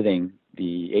and visiting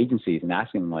the agencies and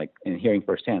asking them, like, and hearing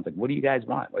firsthand, like, what do you guys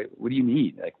want? What do you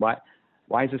need? Like,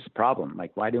 why is this a problem?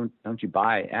 Like, why don't you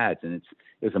buy ads? And it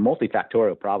was a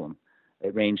multifactorial problem.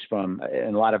 It ranged from,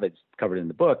 and a lot of it's covered in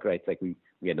the book, right? It's like we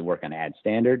had to work on ad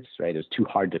standards, right? It was too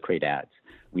hard to create ads.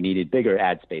 We needed bigger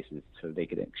ad spaces so they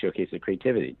could showcase their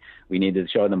creativity. We needed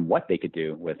to show them what they could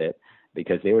do with it,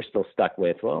 because they were still stuck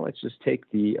with, well, let's just take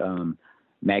the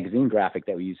magazine graphic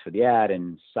that we use for the ad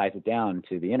and size it down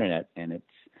to the internet, and it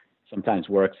sometimes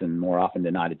works, and more often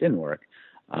than not, it didn't work.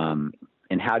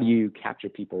 And how do you capture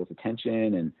people's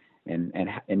attention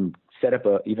and set up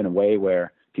even a way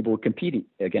where people would compete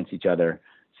against each other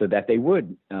so that they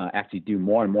would actually do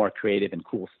more and more creative and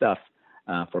cool stuff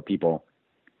for people.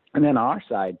 And then on our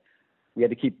side, we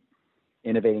had to keep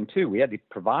innovating too. We had to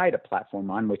provide a platform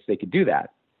on which they could do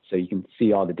that. So you can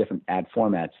see all the different ad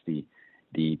formats, the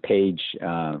page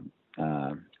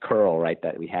curl, right,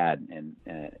 that we had, and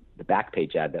the back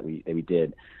page ad that we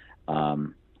did.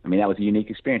 That was a unique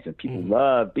experience, and people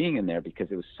loved being in there because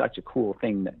it was such a cool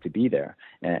thing to be there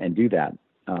and do that.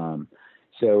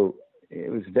 So it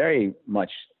was very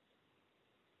much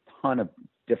ton of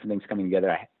different things coming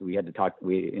together. We had to talk.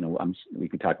 We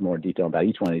could talk more detail about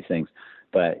each one of these things,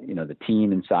 but the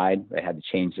team inside, they had to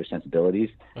change their sensibilities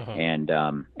and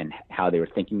how they were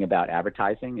thinking about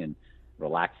advertising and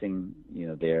relaxing,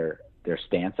 their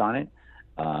stance on it,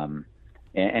 and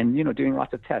doing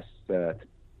lots of tests.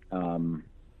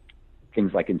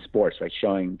 Things like in sports, right?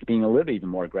 Being a little bit even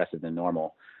more aggressive than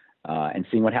normal, and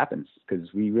seeing what happens,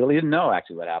 because we really didn't know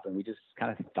actually what happened. We just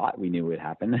kind of thought we knew what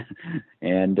happened.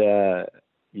 And,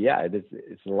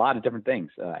 it's a lot of different things.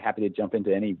 Happy to jump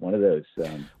into any one of those.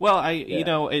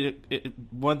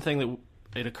 One thing that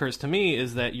it occurs to me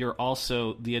is that you're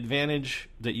also, the advantage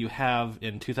that you have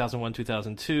in 2001,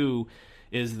 2002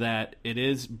 is that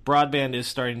broadband is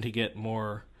starting to get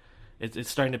more,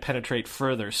 it's starting to penetrate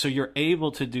further. So you're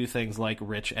able to do things like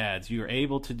rich ads. You're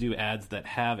able to do ads that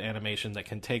have animation that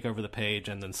can take over the page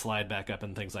and then slide back up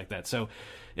and things like that. So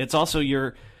it's also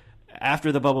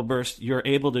after the bubble burst, you're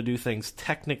able to do things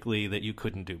technically that you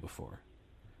couldn't do before.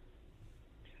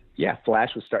 Yeah,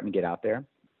 Flash was starting to get out there.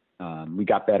 We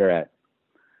got better at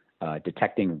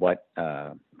detecting what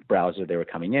browser they were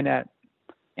coming in at,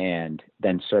 and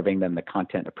then serving them the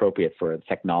content appropriate for the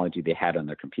technology they had on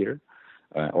their computer.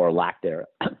 Or lack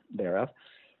thereof.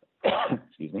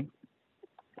 Excuse me.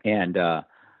 And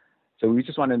so we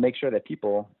just wanted to make sure that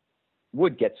people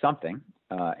would get something,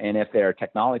 and if their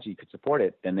technology could support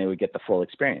it, then they would get the full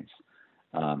experience.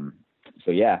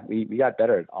 We got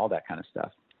better at all that kind of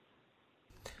stuff.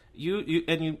 You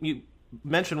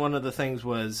mentioned one of the things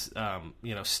was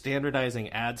standardizing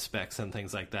ad specs and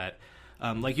things like that.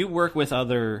 Like you work with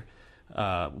other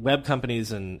web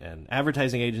companies and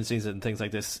advertising agencies and things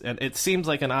like this, and it seems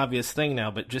like an obvious thing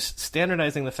now, but just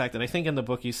standardizing the fact that I think in the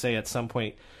book you say at some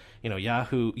point,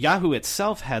 Yahoo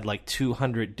itself had like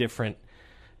 200 different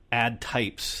ad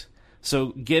types.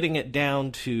 So getting it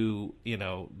down to,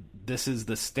 this is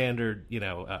the standard,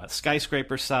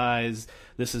 skyscraper size,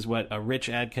 this is what a rich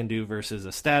ad can do versus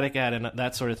a static ad and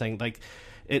that sort of thing. Like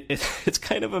it's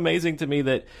kind of amazing to me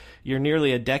that you're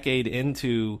nearly a decade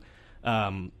into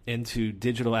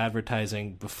digital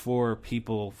advertising before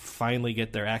people finally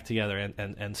get their act together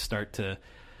and start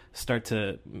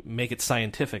to make it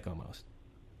scientific almost.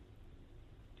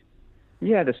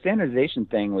 Yeah, the standardization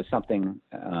thing was something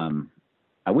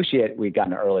I wish we'd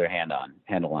gotten an earlier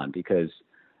handle on because,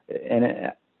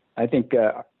 and I think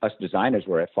us designers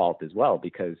were at fault as well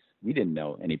because we didn't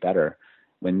know any better.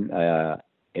 When a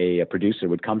producer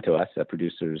would come to us,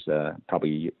 producers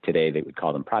probably today they would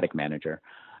call them product manager,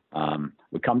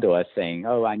 would come to us saying,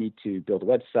 "Oh, I need to build a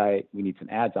website. We need some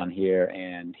ads on here,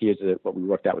 and here's what we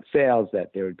worked out with sales,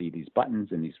 that there would be these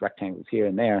buttons and these rectangles here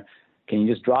and there. Can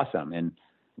you just draw some?" And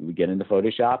we get into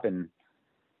Photoshop and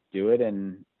do it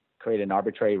and create an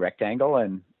arbitrary rectangle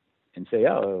and say,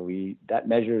 "Oh, that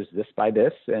measures this by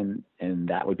this, and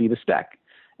that would be the spec."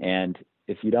 And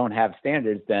if you don't have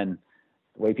standards, then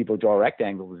the way people draw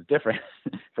rectangles is different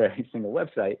for every single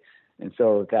website. And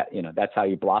so that's how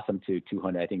you blossom to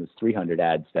 200, I think it was 300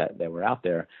 ads that were out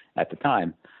there at the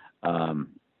time.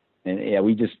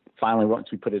 We just finally,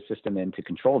 once we put a system in to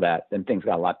control that, then things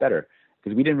got a lot better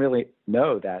because we didn't really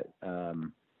know that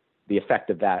the effect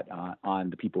of that on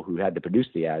the people who had to produce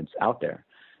the ads out there.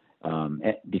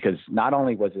 Because not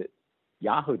only was it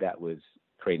Yahoo that was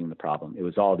creating the problem, it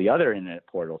was all the other internet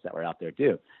portals that were out there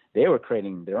too. They were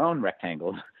creating their own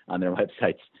rectangles on their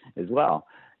websites as well.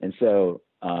 And so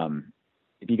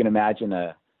if you can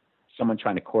imagine someone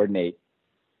trying to coordinate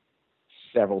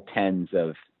several tens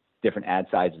of different ad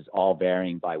sizes, all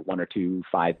varying by 1 or 2,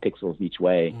 5 pixels each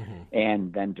way,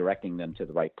 and then directing them to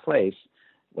the right place,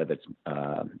 whether it's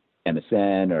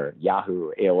MSN or Yahoo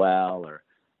or AOL or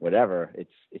whatever,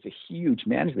 it's a huge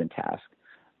management task.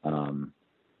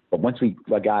 But once we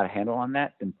got a handle on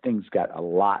that, then things got a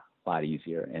lot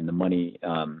easier, and the money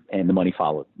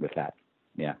followed with that.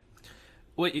 Yeah.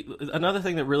 Well, another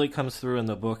thing that really comes through in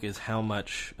the book is how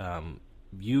much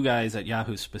you guys at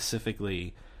Yahoo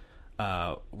specifically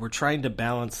were trying to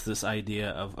balance this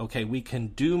idea of, okay, we can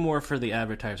do more for the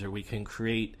advertiser. We can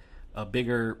create a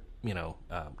bigger,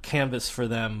 canvas for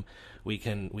them. We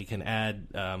can add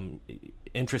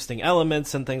interesting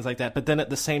elements and things like that. But then at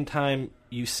the same time,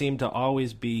 you seem to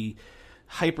always be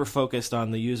hyper focused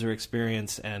on the user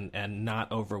experience and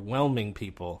not overwhelming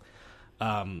people.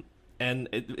 And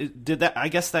it did that. I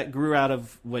guess that grew out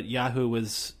of what Yahoo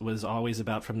was always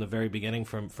about from the very beginning,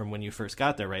 from when you first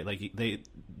got there, right? Like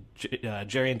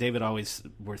Jerry and David always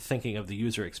were thinking of the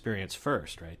user experience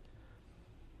first, right?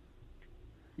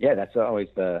 Yeah, that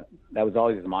was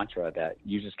always the mantra, that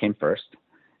users came first,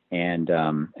 and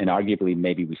arguably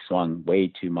maybe we swung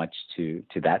way too much to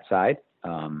that side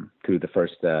through the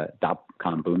first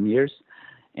 .com boom years,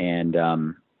 And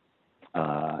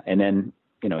then,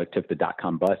 it took the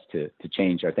dot-com bust to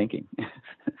change our thinking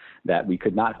that we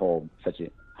could not hold such a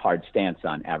hard stance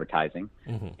on advertising,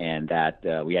 and that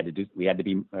we had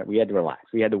to relax.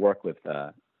 We had to work with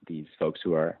these folks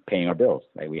who are paying our bills.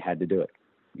 Right? We had to do it.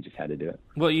 We just had to do it.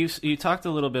 Well, you talked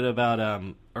a little bit about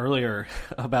earlier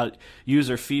about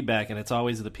user feedback, and it's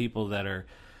always the people that are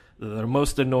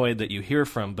most annoyed that you hear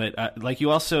from. But like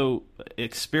you also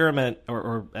experiment,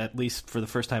 or at least for the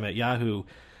first time at Yahoo,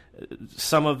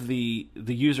 some of the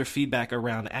user feedback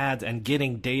around ads and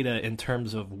getting data in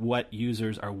terms of what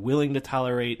users are willing to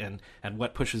tolerate and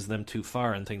what pushes them too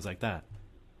far and things like that.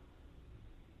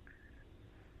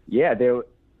 Yeah, there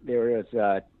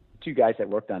was two guys that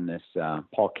worked on this,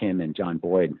 Paul Kim and John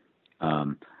Boyd.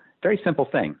 Very simple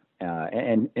thing.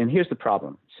 And here's the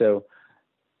problem. So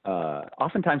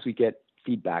oftentimes we get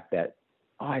feedback that,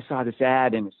 I saw this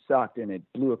ad and it sucked and it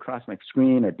blew across my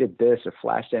screen or did this or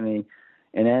flashed at me.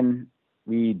 And then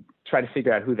we try to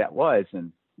figure out who that was,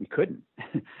 and we couldn't.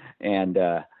 And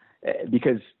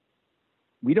because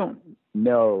we don't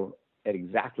know at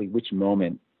exactly which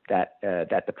moment that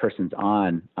the person's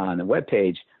on the web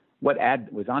page, what ad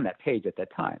was on that page at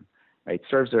that time, right?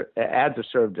 Ads are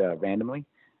served randomly,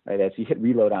 right? As you hit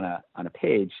reload on a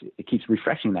page, it keeps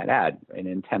refreshing that ad in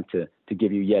an attempt to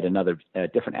give you yet another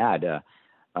different ad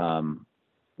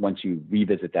once you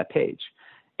revisit that page.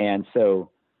 And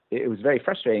so it was very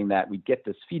frustrating that we'd get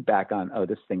this feedback on,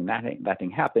 this thing, that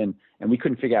thing happened, and we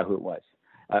couldn't figure out who it was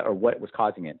or what was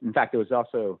causing it. In fact, there was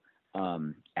also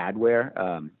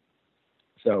adware.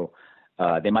 So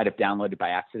they might have downloaded by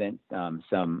accident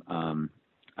some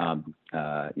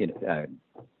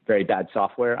very bad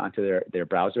software onto their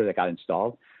browser that got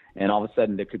installed, and all of a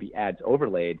sudden there could be ads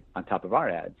overlaid on top of our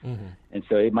ads, and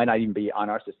so it might not even be on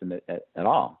our system at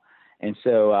all. And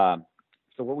so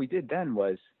what we did then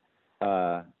was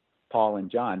Paul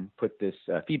and John put this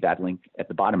feedback link at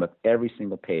the bottom of every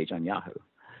single page on Yahoo,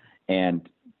 and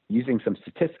using some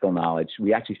statistical knowledge,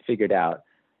 we actually figured out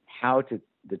how to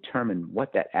determine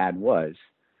what that ad was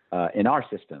in our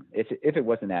system, if it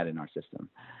was an ad in our system,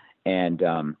 and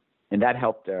that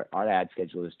helped our ad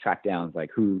schedulers track down like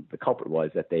who the culprit was,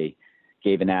 that they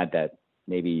gave an ad that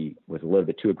maybe was a little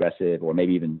bit too aggressive, or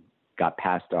maybe even got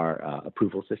past our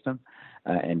approval system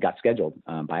and got scheduled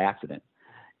by accident.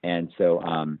 And so,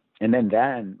 and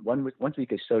then once we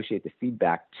could associate the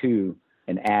feedback to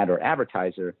an ad or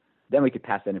advertiser, then we could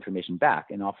pass that information back.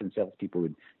 And often salespeople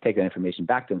would take that information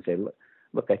back to them and say,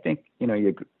 look, I think,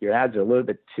 your ads are a little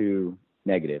bit too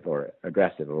negative or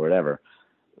aggressive or whatever.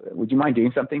 Would you mind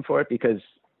doing something for it? Because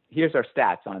here's our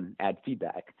stats on ad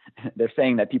feedback. They're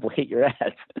saying that people hate your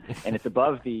ads, and it's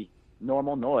above the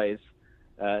normal noise,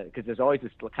 because there's always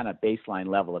this kind of baseline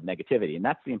level of negativity. And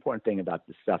that's the important thing about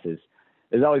this stuff is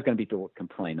there's always going to be people who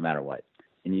complain no matter what.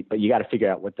 But you got to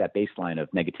figure out what that baseline of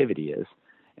negativity is.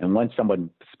 And once someone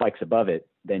spikes above it,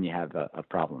 then you have a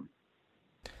problem.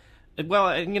 Well,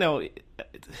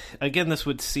 again, this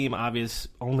would seem obvious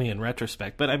only in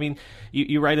retrospect, but I mean,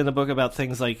 you write in the book about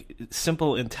things like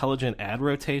simple, intelligent ad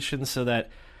rotation so that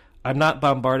I'm not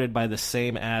bombarded by the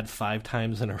same ad 5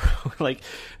 times in a row. Like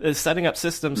setting up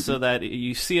systems so that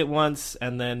you see it once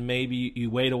and then maybe you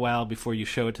wait a while before you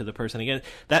show it to the person again.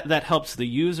 That helps the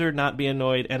user not be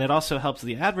annoyed, and it also helps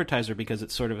the advertiser because it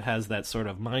sort of has that sort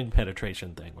of mind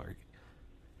penetration thing.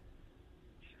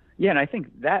 Yeah, and I think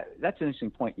that's an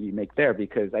interesting point you make there,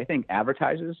 because I think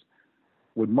advertisers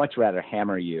would much rather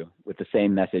hammer you with the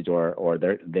same message or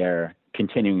their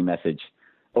continuing message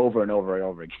over and over and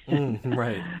over again.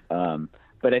 Right.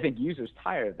 But I think users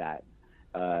tire of that,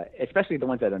 especially the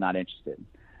ones that are not interested.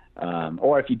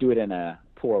 Or if you do it in a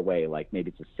poor way, like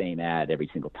maybe it's the same ad every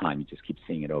single time, you just keep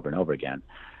seeing it over and over again.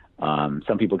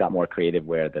 Some people got more creative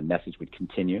where the message would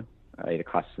continue right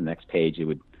across the next page. It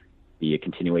would be a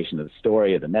continuation of the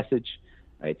story or the message,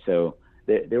 right? So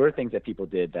there were things that people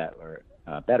did that were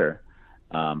better,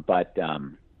 but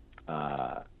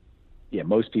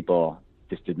most people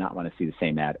just did not want to see the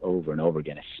same ad over and over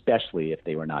again, especially if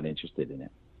they were not interested in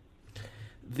it.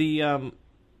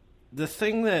 The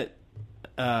thing that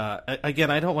again,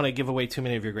 I don't want to give away too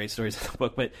many of your great stories in the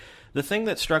book, but the thing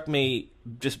that struck me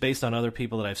just based on other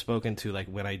people that I've spoken to, like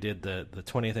when I did the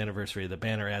 20th anniversary of the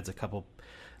banner ads, a couple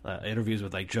interviews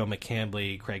with like Joe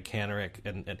McCambly, Craig Canerick,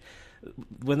 and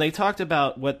when they talked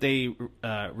about what they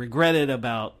regretted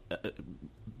about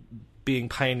being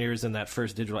pioneers in that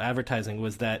first digital advertising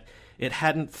was that it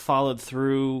hadn't followed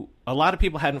through. A lot of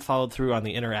people hadn't followed through on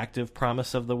the interactive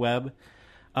promise of the web.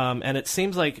 And it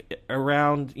seems like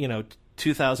around,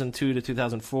 2002 to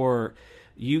 2004,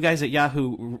 you guys at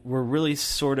Yahoo were really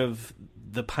sort of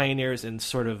the pioneers in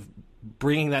sort of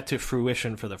bringing that to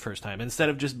fruition for the first time, instead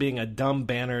of just being a dumb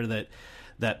banner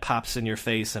that pops in your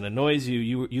face and annoys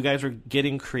you. You guys were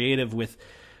getting creative with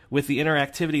the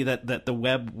interactivity that the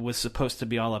web was supposed to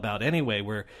be all about anyway,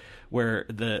 where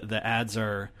the ads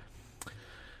are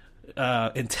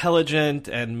intelligent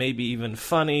and maybe even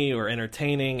funny or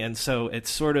entertaining, and so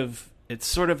it's sort of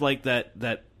like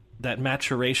that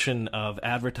maturation of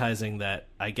advertising that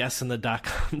I guess in the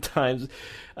 .com times,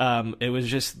 it was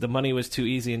just the money was too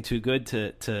easy and too good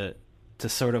to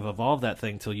sort of evolve that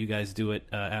thing till you guys do it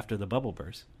after the bubble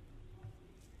burst.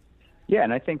 Yeah,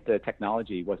 and I think the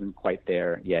technology wasn't quite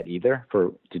there yet either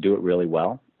to do it really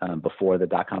well before the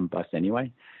 .com bust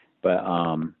anyway. But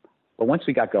once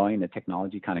we got going, the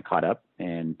technology kind of caught up,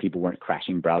 and people weren't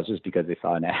crashing browsers because they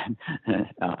saw an ad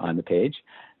on the page.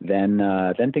 Then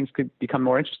things could become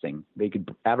more interesting.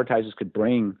 Advertisers could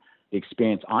bring the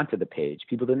experience onto the page.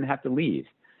 People didn't have to leave,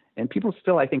 and people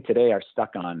still, I think, today are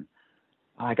stuck on,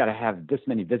 I got to have this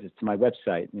many visits to my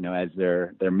website, as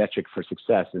their metric for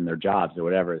success in their jobs or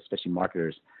whatever, especially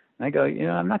marketers. And I go,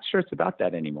 I'm not sure it's about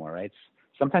that anymore, right?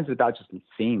 Sometimes it's about just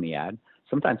seeing the ad.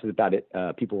 Sometimes it's about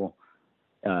people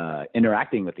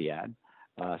interacting with the ad.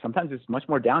 Sometimes it's much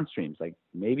more downstreams. Like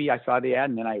maybe I saw the ad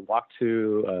and then I walked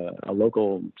to a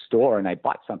local store and I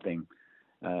bought something.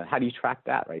 How do you track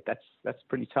that, right? That's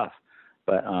pretty tough.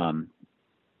 But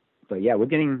yeah, we're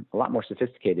getting a lot more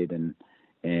sophisticated and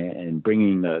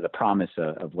bringing the promise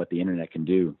of what the internet can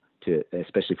do to,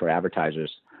 especially for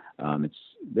advertisers.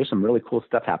 There's some really cool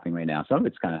stuff happening right now. Some of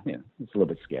it's kind of, it's a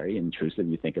little bit scary and intrusive.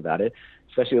 You think about it,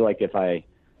 especially like if I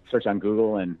search on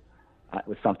Google and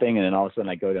with something, and then all of a sudden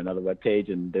I go to another web page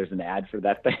and there's an ad for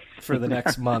that thing for the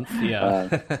next month. Yeah.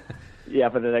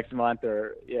 For the next month,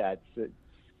 or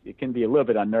it can be a little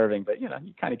bit unnerving, but you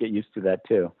kind of get used to that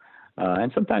too.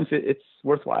 And sometimes it's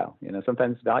worthwhile.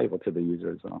 Sometimes it's valuable to the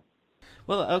user as well.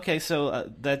 Well, okay,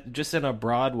 so that just in a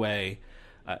broad way,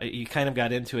 you kind of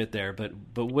got into it there, but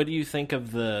what do you think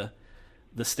of the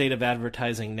state of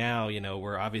advertising now?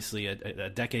 We're obviously a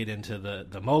decade into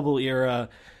the mobile era.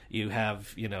 You have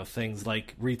things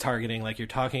like retargeting, like you're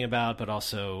talking about, but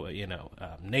also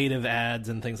native ads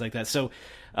and things like that. So,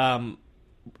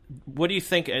 what do you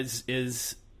think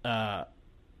has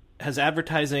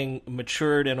advertising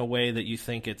matured in a way that you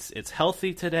think it's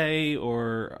healthy today,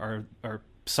 or are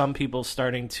some people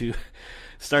starting to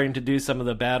do some of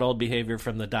the bad old behavior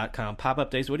from the .com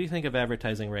pop-up days? What do you think of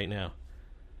advertising right now?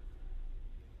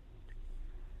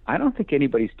 I don't think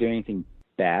anybody's doing anything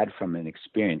bad from an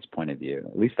experience point of view.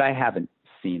 At least I haven't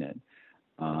seen it.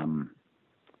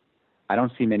 I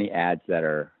don't see many ads that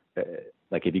are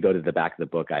like, if you go to the back of the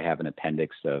book, I have an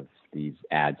appendix of these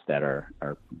ads that are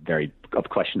very of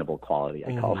questionable quality,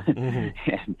 I call it.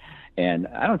 Mm-hmm. and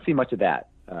I don't see much of that.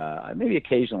 Maybe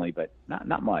occasionally, but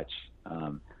not much.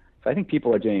 So I think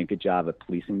people are doing a good job of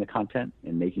policing the content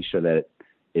and making sure that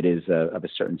it is of a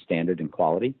certain standard and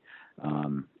quality.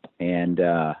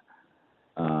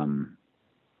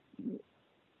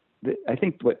 I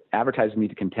think what advertisers need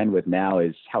to contend with now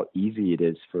is how easy it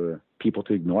is for people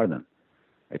to ignore them.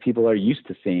 Right? People are used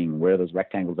to seeing where those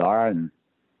rectangles are, and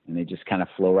they just kind of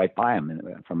flow right by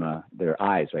them from their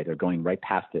eyes, right? They're going right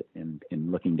past it and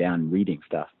looking down and reading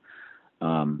stuff.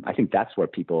 I think that's where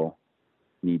people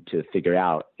need to figure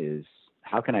out is,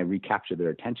 how can I recapture their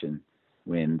attention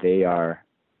when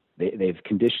they've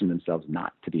conditioned themselves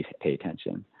not to pay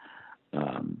attention.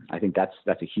 I think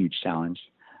that's a huge challenge.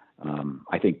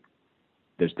 I think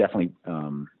there's definitely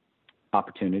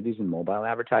opportunities in mobile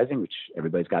advertising, which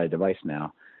everybody's got a device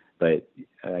now. But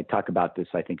I talk about this,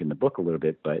 I think, in the book a little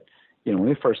bit. But when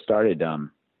we first started,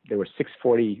 there were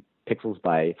 640 pixels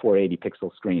by 480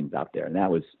 pixel screens out there, and that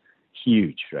was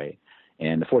huge, right?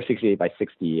 And the 468 by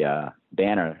 60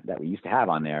 banner that we used to have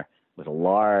on there was a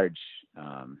large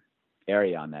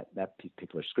area on that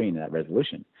particular screen, that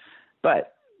resolution.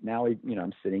 But now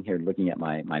I'm sitting here looking at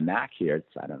my Mac here.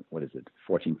 It's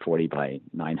 1440 by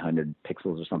 900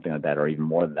 pixels or something like that, or even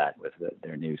more than that with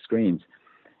their new screens.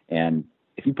 And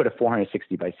if you put a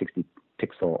 460 by 60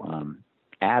 pixel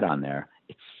ad on there,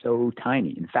 it's so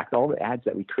tiny. In fact, all the ads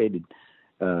that we created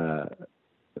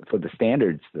for the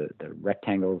standards, the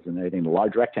rectangles and everything, the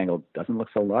large rectangle doesn't look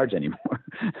so large anymore.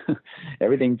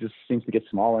 Everything just seems to get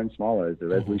smaller and smaller as the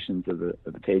resolutions of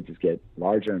the pages get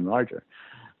larger and larger.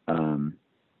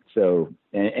 So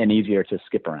easier to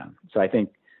skip around. So I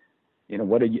think,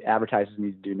 what do advertisers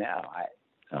need to do now?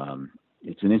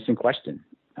 It's an instant question.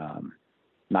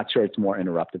 Not sure it's more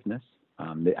interruptiveness.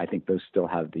 I think those still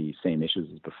have the same issues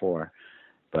as before,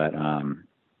 but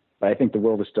I think the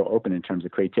world is still open in terms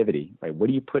of creativity. Right? What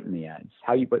do you put in the ads?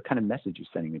 What kind of message you're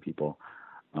sending to people?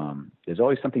 There's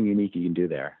always something unique you can do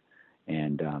there,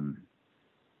 And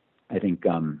I think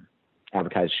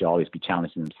advertisers should always be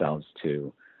challenging themselves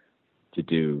to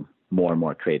do more and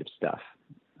more creative stuff.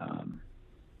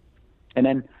 And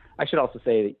then I should also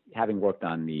say that having worked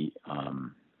on the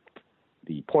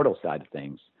portal side of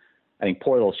things, I think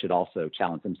portals should also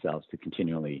challenge themselves to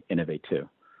continually innovate too.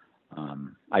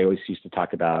 I always used to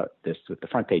talk about this with the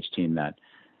front page team, that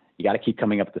you got to keep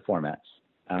coming up with the formats.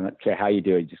 I don't care how you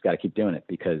do it, you just got to keep doing it,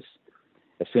 because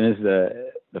as soon as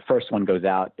the first one goes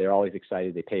out, they're always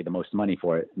excited. They pay the most money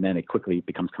for it, and then it quickly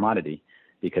becomes commodity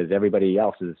because everybody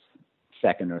else is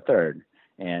second or third,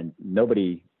 and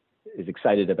nobody is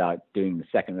excited about doing the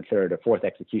second or third or fourth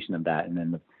execution of that. And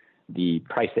then the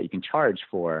price that you can charge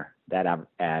for that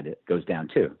ad goes down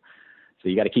too. So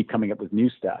you got to keep coming up with new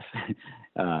stuff,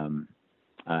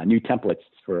 new templates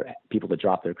for people to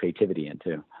drop their creativity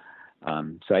into.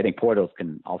 So I think portals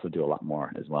can also do a lot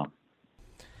more as well.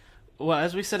 Well,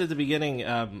 as we said at the beginning,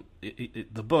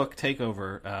 the book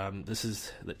Takeover. This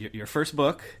is your first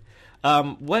book.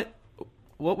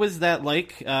 What was that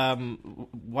like?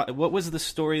 What was the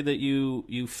story that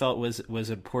you felt was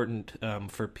important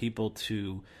for people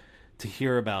to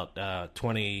hear about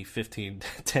 20, 15,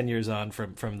 10 years on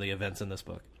from the events in this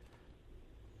book?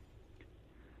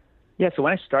 Yeah, so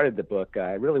when I started the book,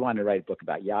 I really wanted to write a book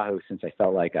about Yahoo, since I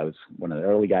felt like I was one of the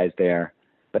early guys there.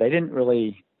 But I didn't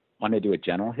really want to do a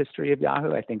general history of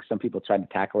Yahoo. I think some people tried to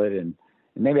tackle it, and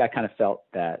maybe I kind of felt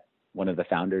that one of the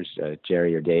founders,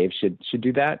 Jerry or Dave, should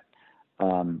do that.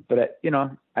 But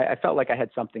I felt like I had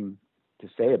something to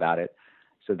say about it.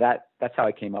 So that's how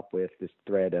I came up with this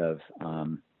thread of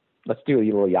let's do a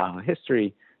little Yahoo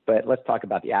history, but let's talk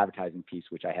about the advertising piece,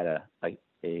 which I had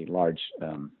a large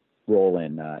role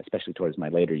in, especially towards my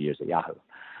later years at Yahoo.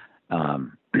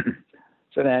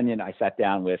 So then, I sat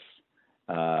down with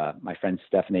my friend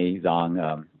Stephanie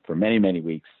Zong for many, many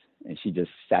weeks, and she just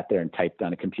sat there and typed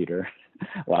on a computer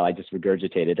while I just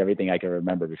regurgitated everything I could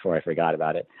remember before I forgot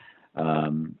about it.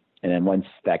 And then once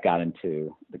that got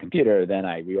into the computer, then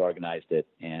I reorganized it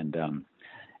and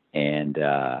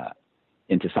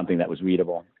into something that was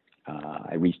readable.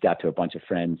 I reached out to a bunch of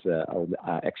friends, old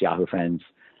ex-Yahoo friends,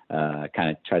 kind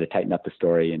of tried to tighten up the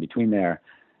story in between there.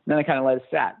 And then I kind of let it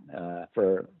sat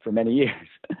for many years.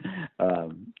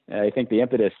 And I think the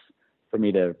impetus for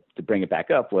me to bring it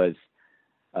back up was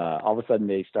all of a sudden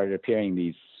they started appearing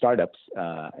these startups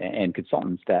and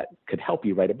consultants that could help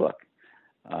you write a book.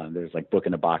 There's like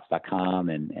bookinabox.com,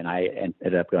 and I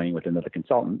ended up going with another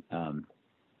consultant,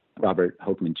 Robert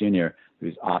Hokeman Jr.,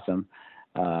 who's awesome,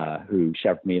 who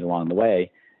shepherded me along the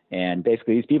way. And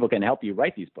basically these people can help you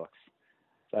write these books.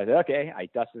 So I said, okay, I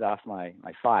dusted off my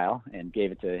file and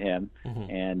gave it to him,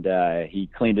 and he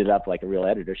cleaned it up like a real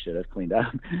editor should have cleaned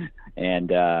up. And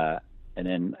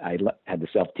then I had to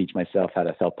teach myself how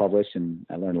to self-publish, and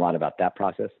I learned a lot about that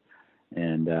process.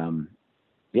 And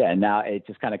and now it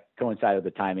just kind of coincided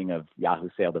with the timing of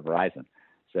Yahoo's sale to Verizon.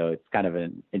 So it's kind of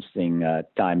an interesting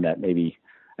time that maybe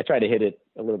I tried to hit it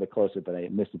a little bit closer, but I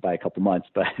missed it by a couple months,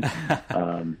 but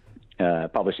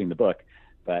publishing the book.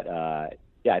 But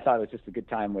I thought it was just a good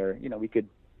time where, we could,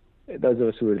 those of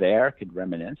us who were there could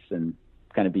reminisce and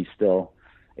kind of be still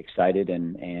excited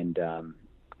and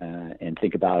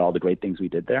think about all the great things we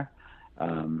did there.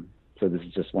 So this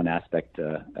is just one aspect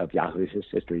of Yahoo's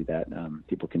history that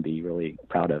people can be really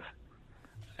proud of.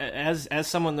 As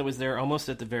someone that was there almost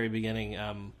at the very beginning,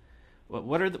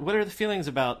 what are the feelings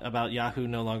about Yahoo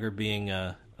no longer being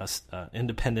a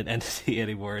independent entity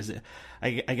anymore? Is it?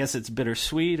 I guess it's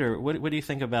bittersweet, or what do you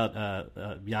think about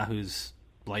Yahoo's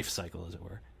life cycle, as it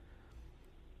were?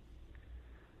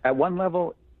 At one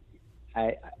level,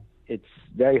 it's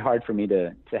very hard for me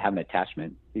to have an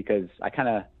attachment, because I kind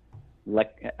of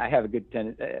I have a good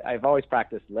tendency. I've always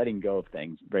practiced letting go of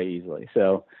things very easily.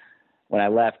 So when I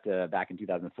left back in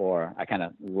 2004, I kind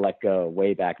of let go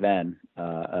way back then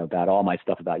about all my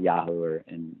stuff about Yahoo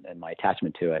and my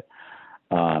attachment to it.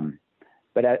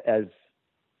 But as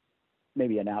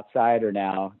maybe an outsider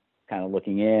now, kind of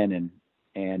looking in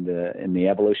the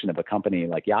evolution of a company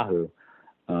like Yahoo,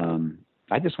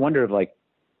 I just wonder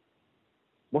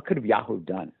what could have Yahoo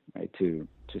done, right, to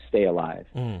stay alive?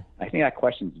 I think that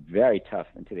question is very tough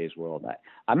in today's world.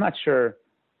 I'm not sure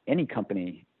any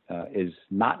company is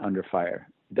not under fire.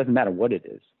 It doesn't matter what it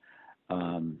is.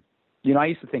 I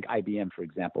used to think IBM, for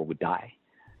example, would die.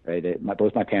 Right?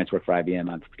 Both my parents worked for IBM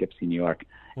on Poughkeepsie, New York,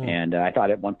 and I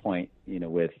thought at one point,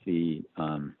 with the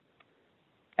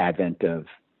advent of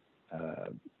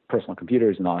personal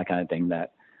computers and all that kind of thing,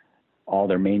 that all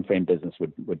their mainframe business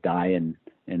would die,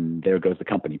 and there goes the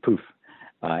company, poof.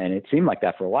 And it seemed like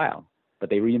that for a while,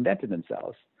 but they reinvented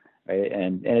themselves. right?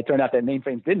 And it turned out that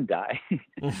mainframes didn't die.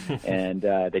 And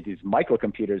they do these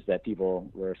microcomputers that people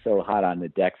were so hot on, the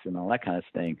DEX and all that kind of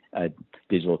thing.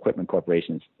 Digital Equipment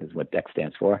Corporation is what DEX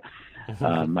stands for.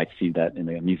 Might see that in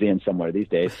a museum somewhere these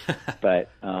days. But,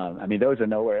 I mean, those are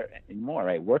nowhere anymore,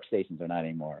 right? Workstations are not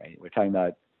anymore, right? We're talking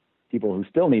about people who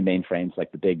still need mainframes,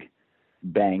 like the big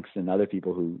banks and other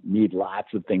people who need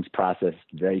lots of things processed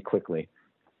very quickly.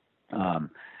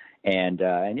 And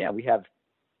yeah, we have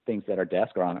things at our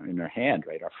desk or in our hand,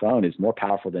 right? Our phone is more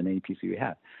powerful than any PC we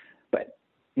have. But,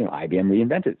 you know, IBM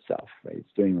reinvented itself, right?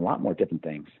 It's doing a lot more different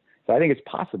things. So I think it's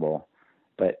possible.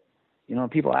 But, you know,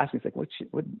 people ask me, it's like, what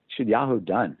should Yahoo have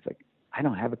done? It's like, I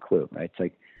don't have a clue, right? It's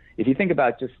like, if you think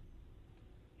about just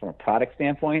from a product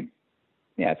standpoint,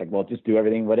 yeah, it's like, well, just do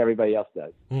everything what everybody else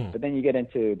does. But then you get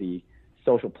into the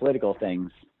social political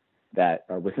things that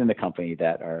are within the company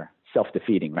that are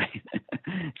self-defeating, right?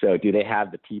 So do they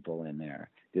have the people in there?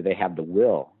 Do they have the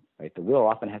will, right? The will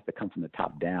often has to come from the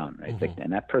top down, right? Like,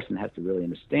 and that person has to really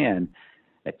understand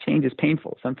that change is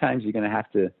painful. Sometimes you're going to have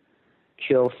to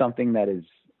kill something that is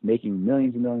making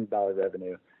millions and millions of dollars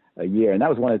revenue a year. And that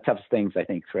was one of the toughest things, I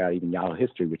think, throughout even Yahoo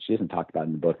history, which isn't talked about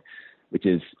in the book, which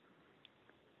is,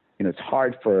 you know, it's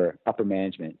hard for upper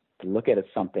management to look at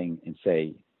something and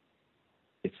say,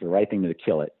 it's the right thing to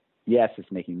kill it. Yes,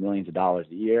 it's making millions of dollars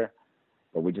a year,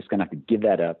 but we're just going to have to give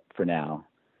that up for now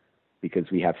because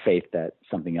we have faith that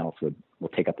something else will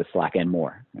take up the slack and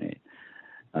more. Right?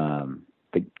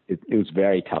 But it was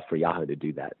very tough for Yahoo to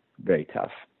do that. Very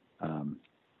tough.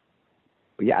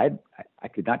 But yeah, I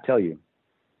could not tell you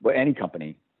what any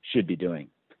company should be doing.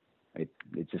 Right?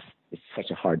 It's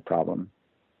such a hard problem.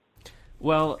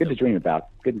 Well, good to dream about.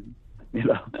 Good, you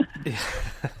know.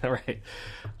 Right.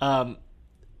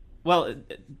 Well,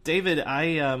 David,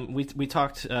 we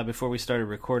talked before we started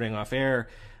recording off air,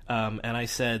 and I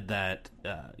said that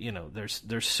you know,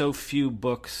 there's so few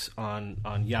books on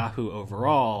Yahoo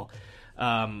overall,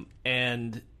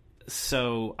 and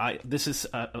so this is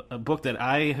a book that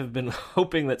I have been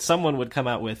hoping that someone would come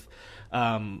out with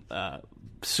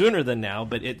sooner than now,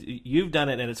 but you've done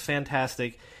it and it's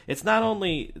fantastic. It's not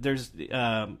only there's you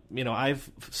know, I've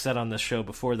said on this show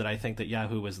before that I think that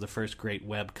Yahoo was the first great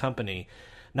web company.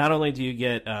 Not only do you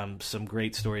get some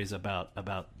great stories about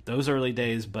those early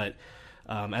days, but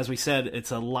as we said,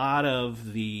 it's a lot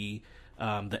of the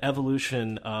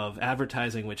evolution of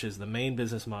advertising, which is the main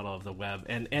business model of the web.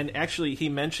 And actually, he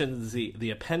mentions the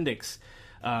appendix,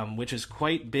 which is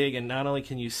quite big. And not only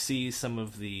can you see some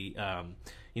of the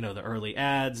you know, the early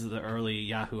ads, the early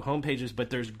Yahoo homepages, but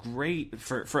there's great,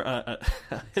 for a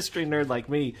history nerd like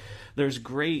me, there's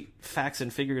great facts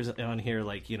and figures on here,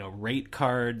 like, you know, rate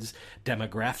cards,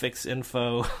 demographics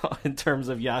info in terms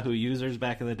of Yahoo users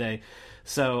back in the day.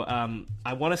 So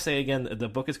I want to say again, the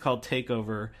book is called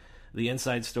Takeover, the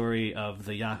inside story of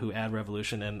the Yahoo ad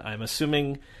revolution, and I'm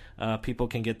assuming people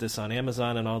can get this on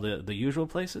Amazon and all the usual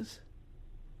places?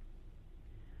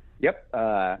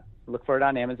 Yep. Look for it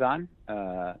on Amazon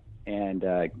and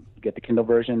get the Kindle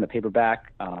version, the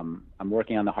paperback. I'm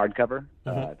working on the hardcover.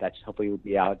 That hopefully will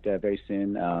be out very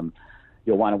soon.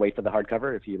 You'll want to wait for the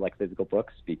hardcover if you like physical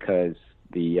books because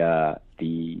the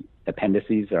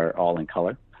appendices are all in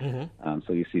color. So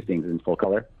you see things in full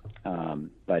color.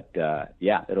 But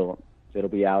yeah, it'll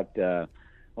be out. Well,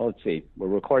 let's see. We're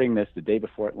recording this the day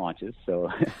before it launches, so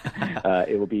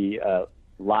it will be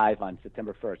live on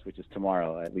September 1st, which is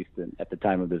tomorrow, at least at the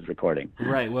time of this recording.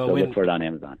 Right. Well, so look for it on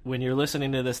Amazon. When you're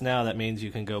listening to this now, that means you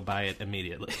can go buy it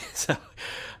immediately. So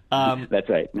that's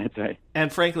right. That's right.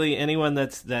 And frankly, anyone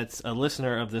that's a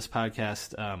listener of this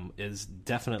podcast is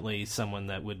definitely someone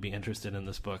that would be interested in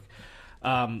this book.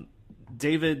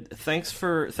 David, thanks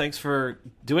for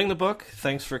doing the book.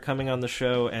 Thanks for coming on the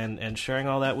show and sharing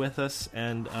all that with us.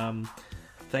 And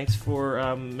thanks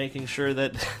for making sure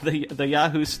that the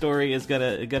Yahoo story is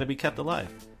gonna be kept alive.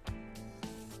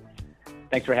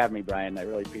 Thanks for having me, Brian. I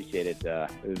really appreciate it.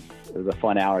 It was a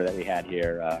fun hour that we had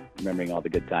here, remembering all the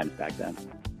good times back then.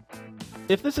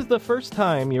 If this is the first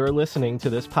time you're listening to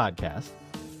this podcast,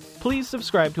 please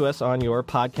subscribe to us on your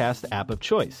podcast app of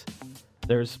choice.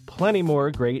 There's plenty more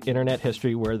great internet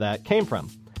history where that came from.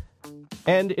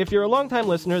 And if you're a longtime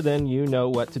listener, then you know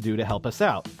what to do to help us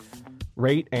out.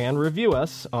 Rate and review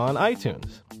us on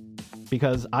iTunes.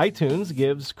 Because iTunes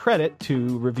gives credit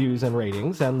to reviews and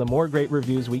ratings, and the more great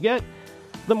reviews we get,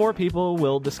 the more people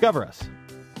will discover us.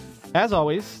 As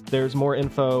always, there's more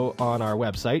info on our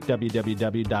website,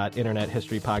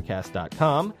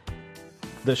 www.internethistorypodcast.com.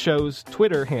 The show's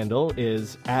Twitter handle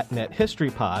is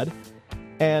 @NetHistoryPod,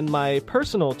 and my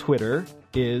personal Twitter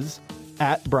is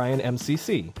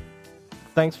 @BrianMCC.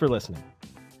 Thanks for listening.